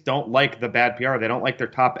companies don't like the bad PR. They don't like their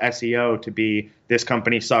top SEO to be, this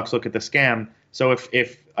company sucks, look at the scam. So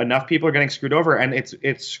if enough people are getting screwed over, and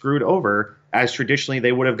it's screwed over as traditionally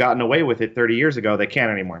they would have gotten away with it 30 years ago, they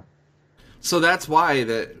can't anymore. So that's why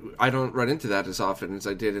that I don't run into that as often as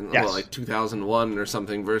I did in like 2001 or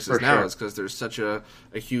something versus now. Sure. It's because there's such a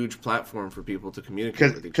huge platform for people to communicate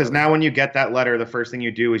with each other. Because now when you get that letter, the first thing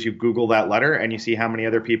you do is you Google that letter and you see how many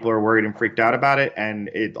other people are worried and freaked out about it, and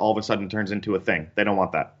it all of a sudden turns into a thing. They don't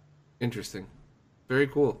want that. Interesting. Very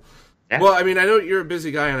cool. Yeah. Well, I mean, I know you're a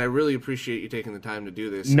busy guy, and I really appreciate you taking the time to do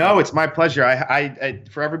this. No, it's my pleasure. I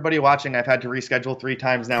for everybody watching, I've had to reschedule 3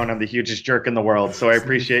 times now, and I'm the hugest jerk in the world. So I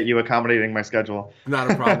appreciate you accommodating my schedule.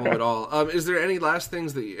 Not a problem at all. Is there any last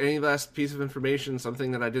piece of information,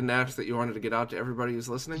 something that I didn't ask that you wanted to get out to everybody who's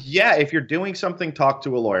listening? Yeah, if you're doing something, talk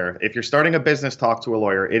to a lawyer. If you're starting a business, talk to a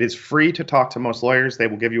lawyer. It is free to talk to most lawyers. They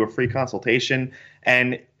will give you a free consultation.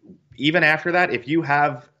 And even after that, if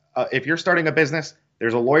you're starting a business,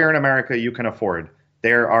 there's a lawyer in America you can afford.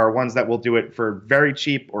 There are ones that will do it for very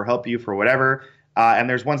cheap or help you for whatever. And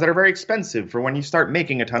there's ones that are very expensive for when you start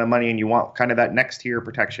making a ton of money and you want kind of that next tier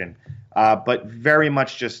protection. But very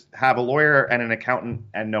much just have a lawyer and an accountant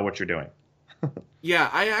and know what you're doing.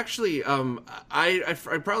 Yeah, I actually, I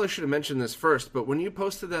probably should have mentioned this first, but when you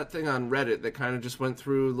posted that thing on Reddit that kind of just went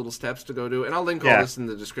through little steps to go do, and I'll link all this in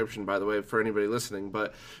the description, by the way, for anybody listening,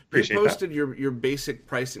 but you posted your basic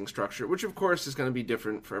pricing structure, which of course is going to be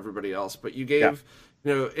different for everybody else, but you gave,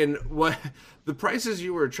 you know, and what the prices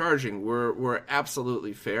you were charging were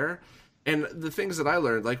absolutely fair. And the things that I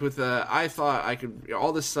learned, like with I thought I could,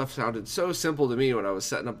 all this stuff sounded so simple to me when I was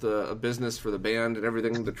setting up a business for the band and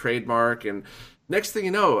everything, the trademark. And next thing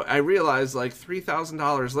you know, I realized like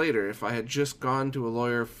 $3,000 later, if I had just gone to a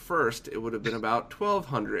lawyer first, it would have been about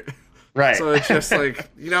 $1,200. Right. So it's just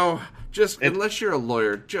like, you know, unless you're a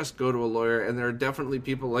lawyer, just go to a lawyer. And there are definitely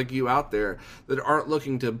people like you out there that aren't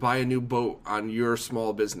looking to buy a new boat on your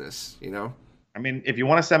small business, you know? I mean, if you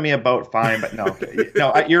want to send me a boat, fine, but no,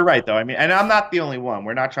 you're right though. I mean, and I'm not the only one.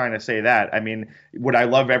 We're not trying to say that. I mean, would I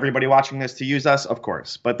love everybody watching this to use us? Of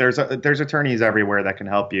course, but there's attorneys everywhere that can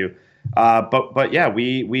help you. But yeah,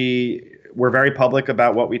 we're very public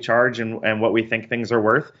about what we charge and what we think things are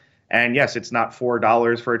worth. And yes, it's not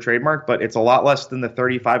 $4 for a trademark, but it's a lot less than the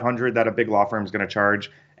 $3,500 that a big law firm is going to charge.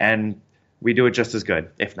 And we do it just as good,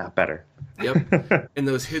 if not better. Yep. And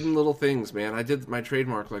those hidden little things, man. I did my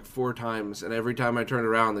trademark like 4 times, and every time I turned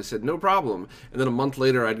around, they said, no problem. And then a month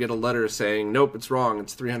later, I'd get a letter saying, nope, it's wrong.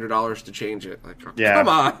 It's $300 to change it. Like, oh, come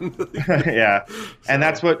on. Yeah. So. And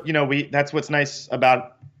that's what, that's what's nice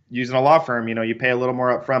about using a law firm. You pay a little more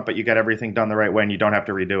up front, but you get everything done the right way, and you don't have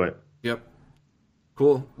to redo it. Yep.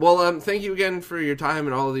 Cool. Well, thank you again for your time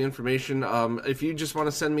and all of the information. If you just want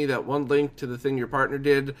to send me that one link to the thing your partner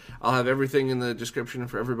did, I'll have everything in the description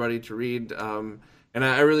for everybody to read. And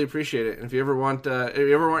I really appreciate it. And if you ever want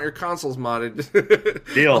your consoles modded,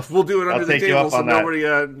 deal. We'll do it under the table, so that. Nobody,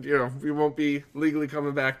 we won't be legally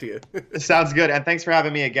coming back to you. Sounds good. And thanks for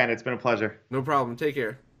having me again. It's been a pleasure. No problem. Take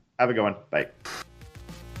care. Have a good one. Bye.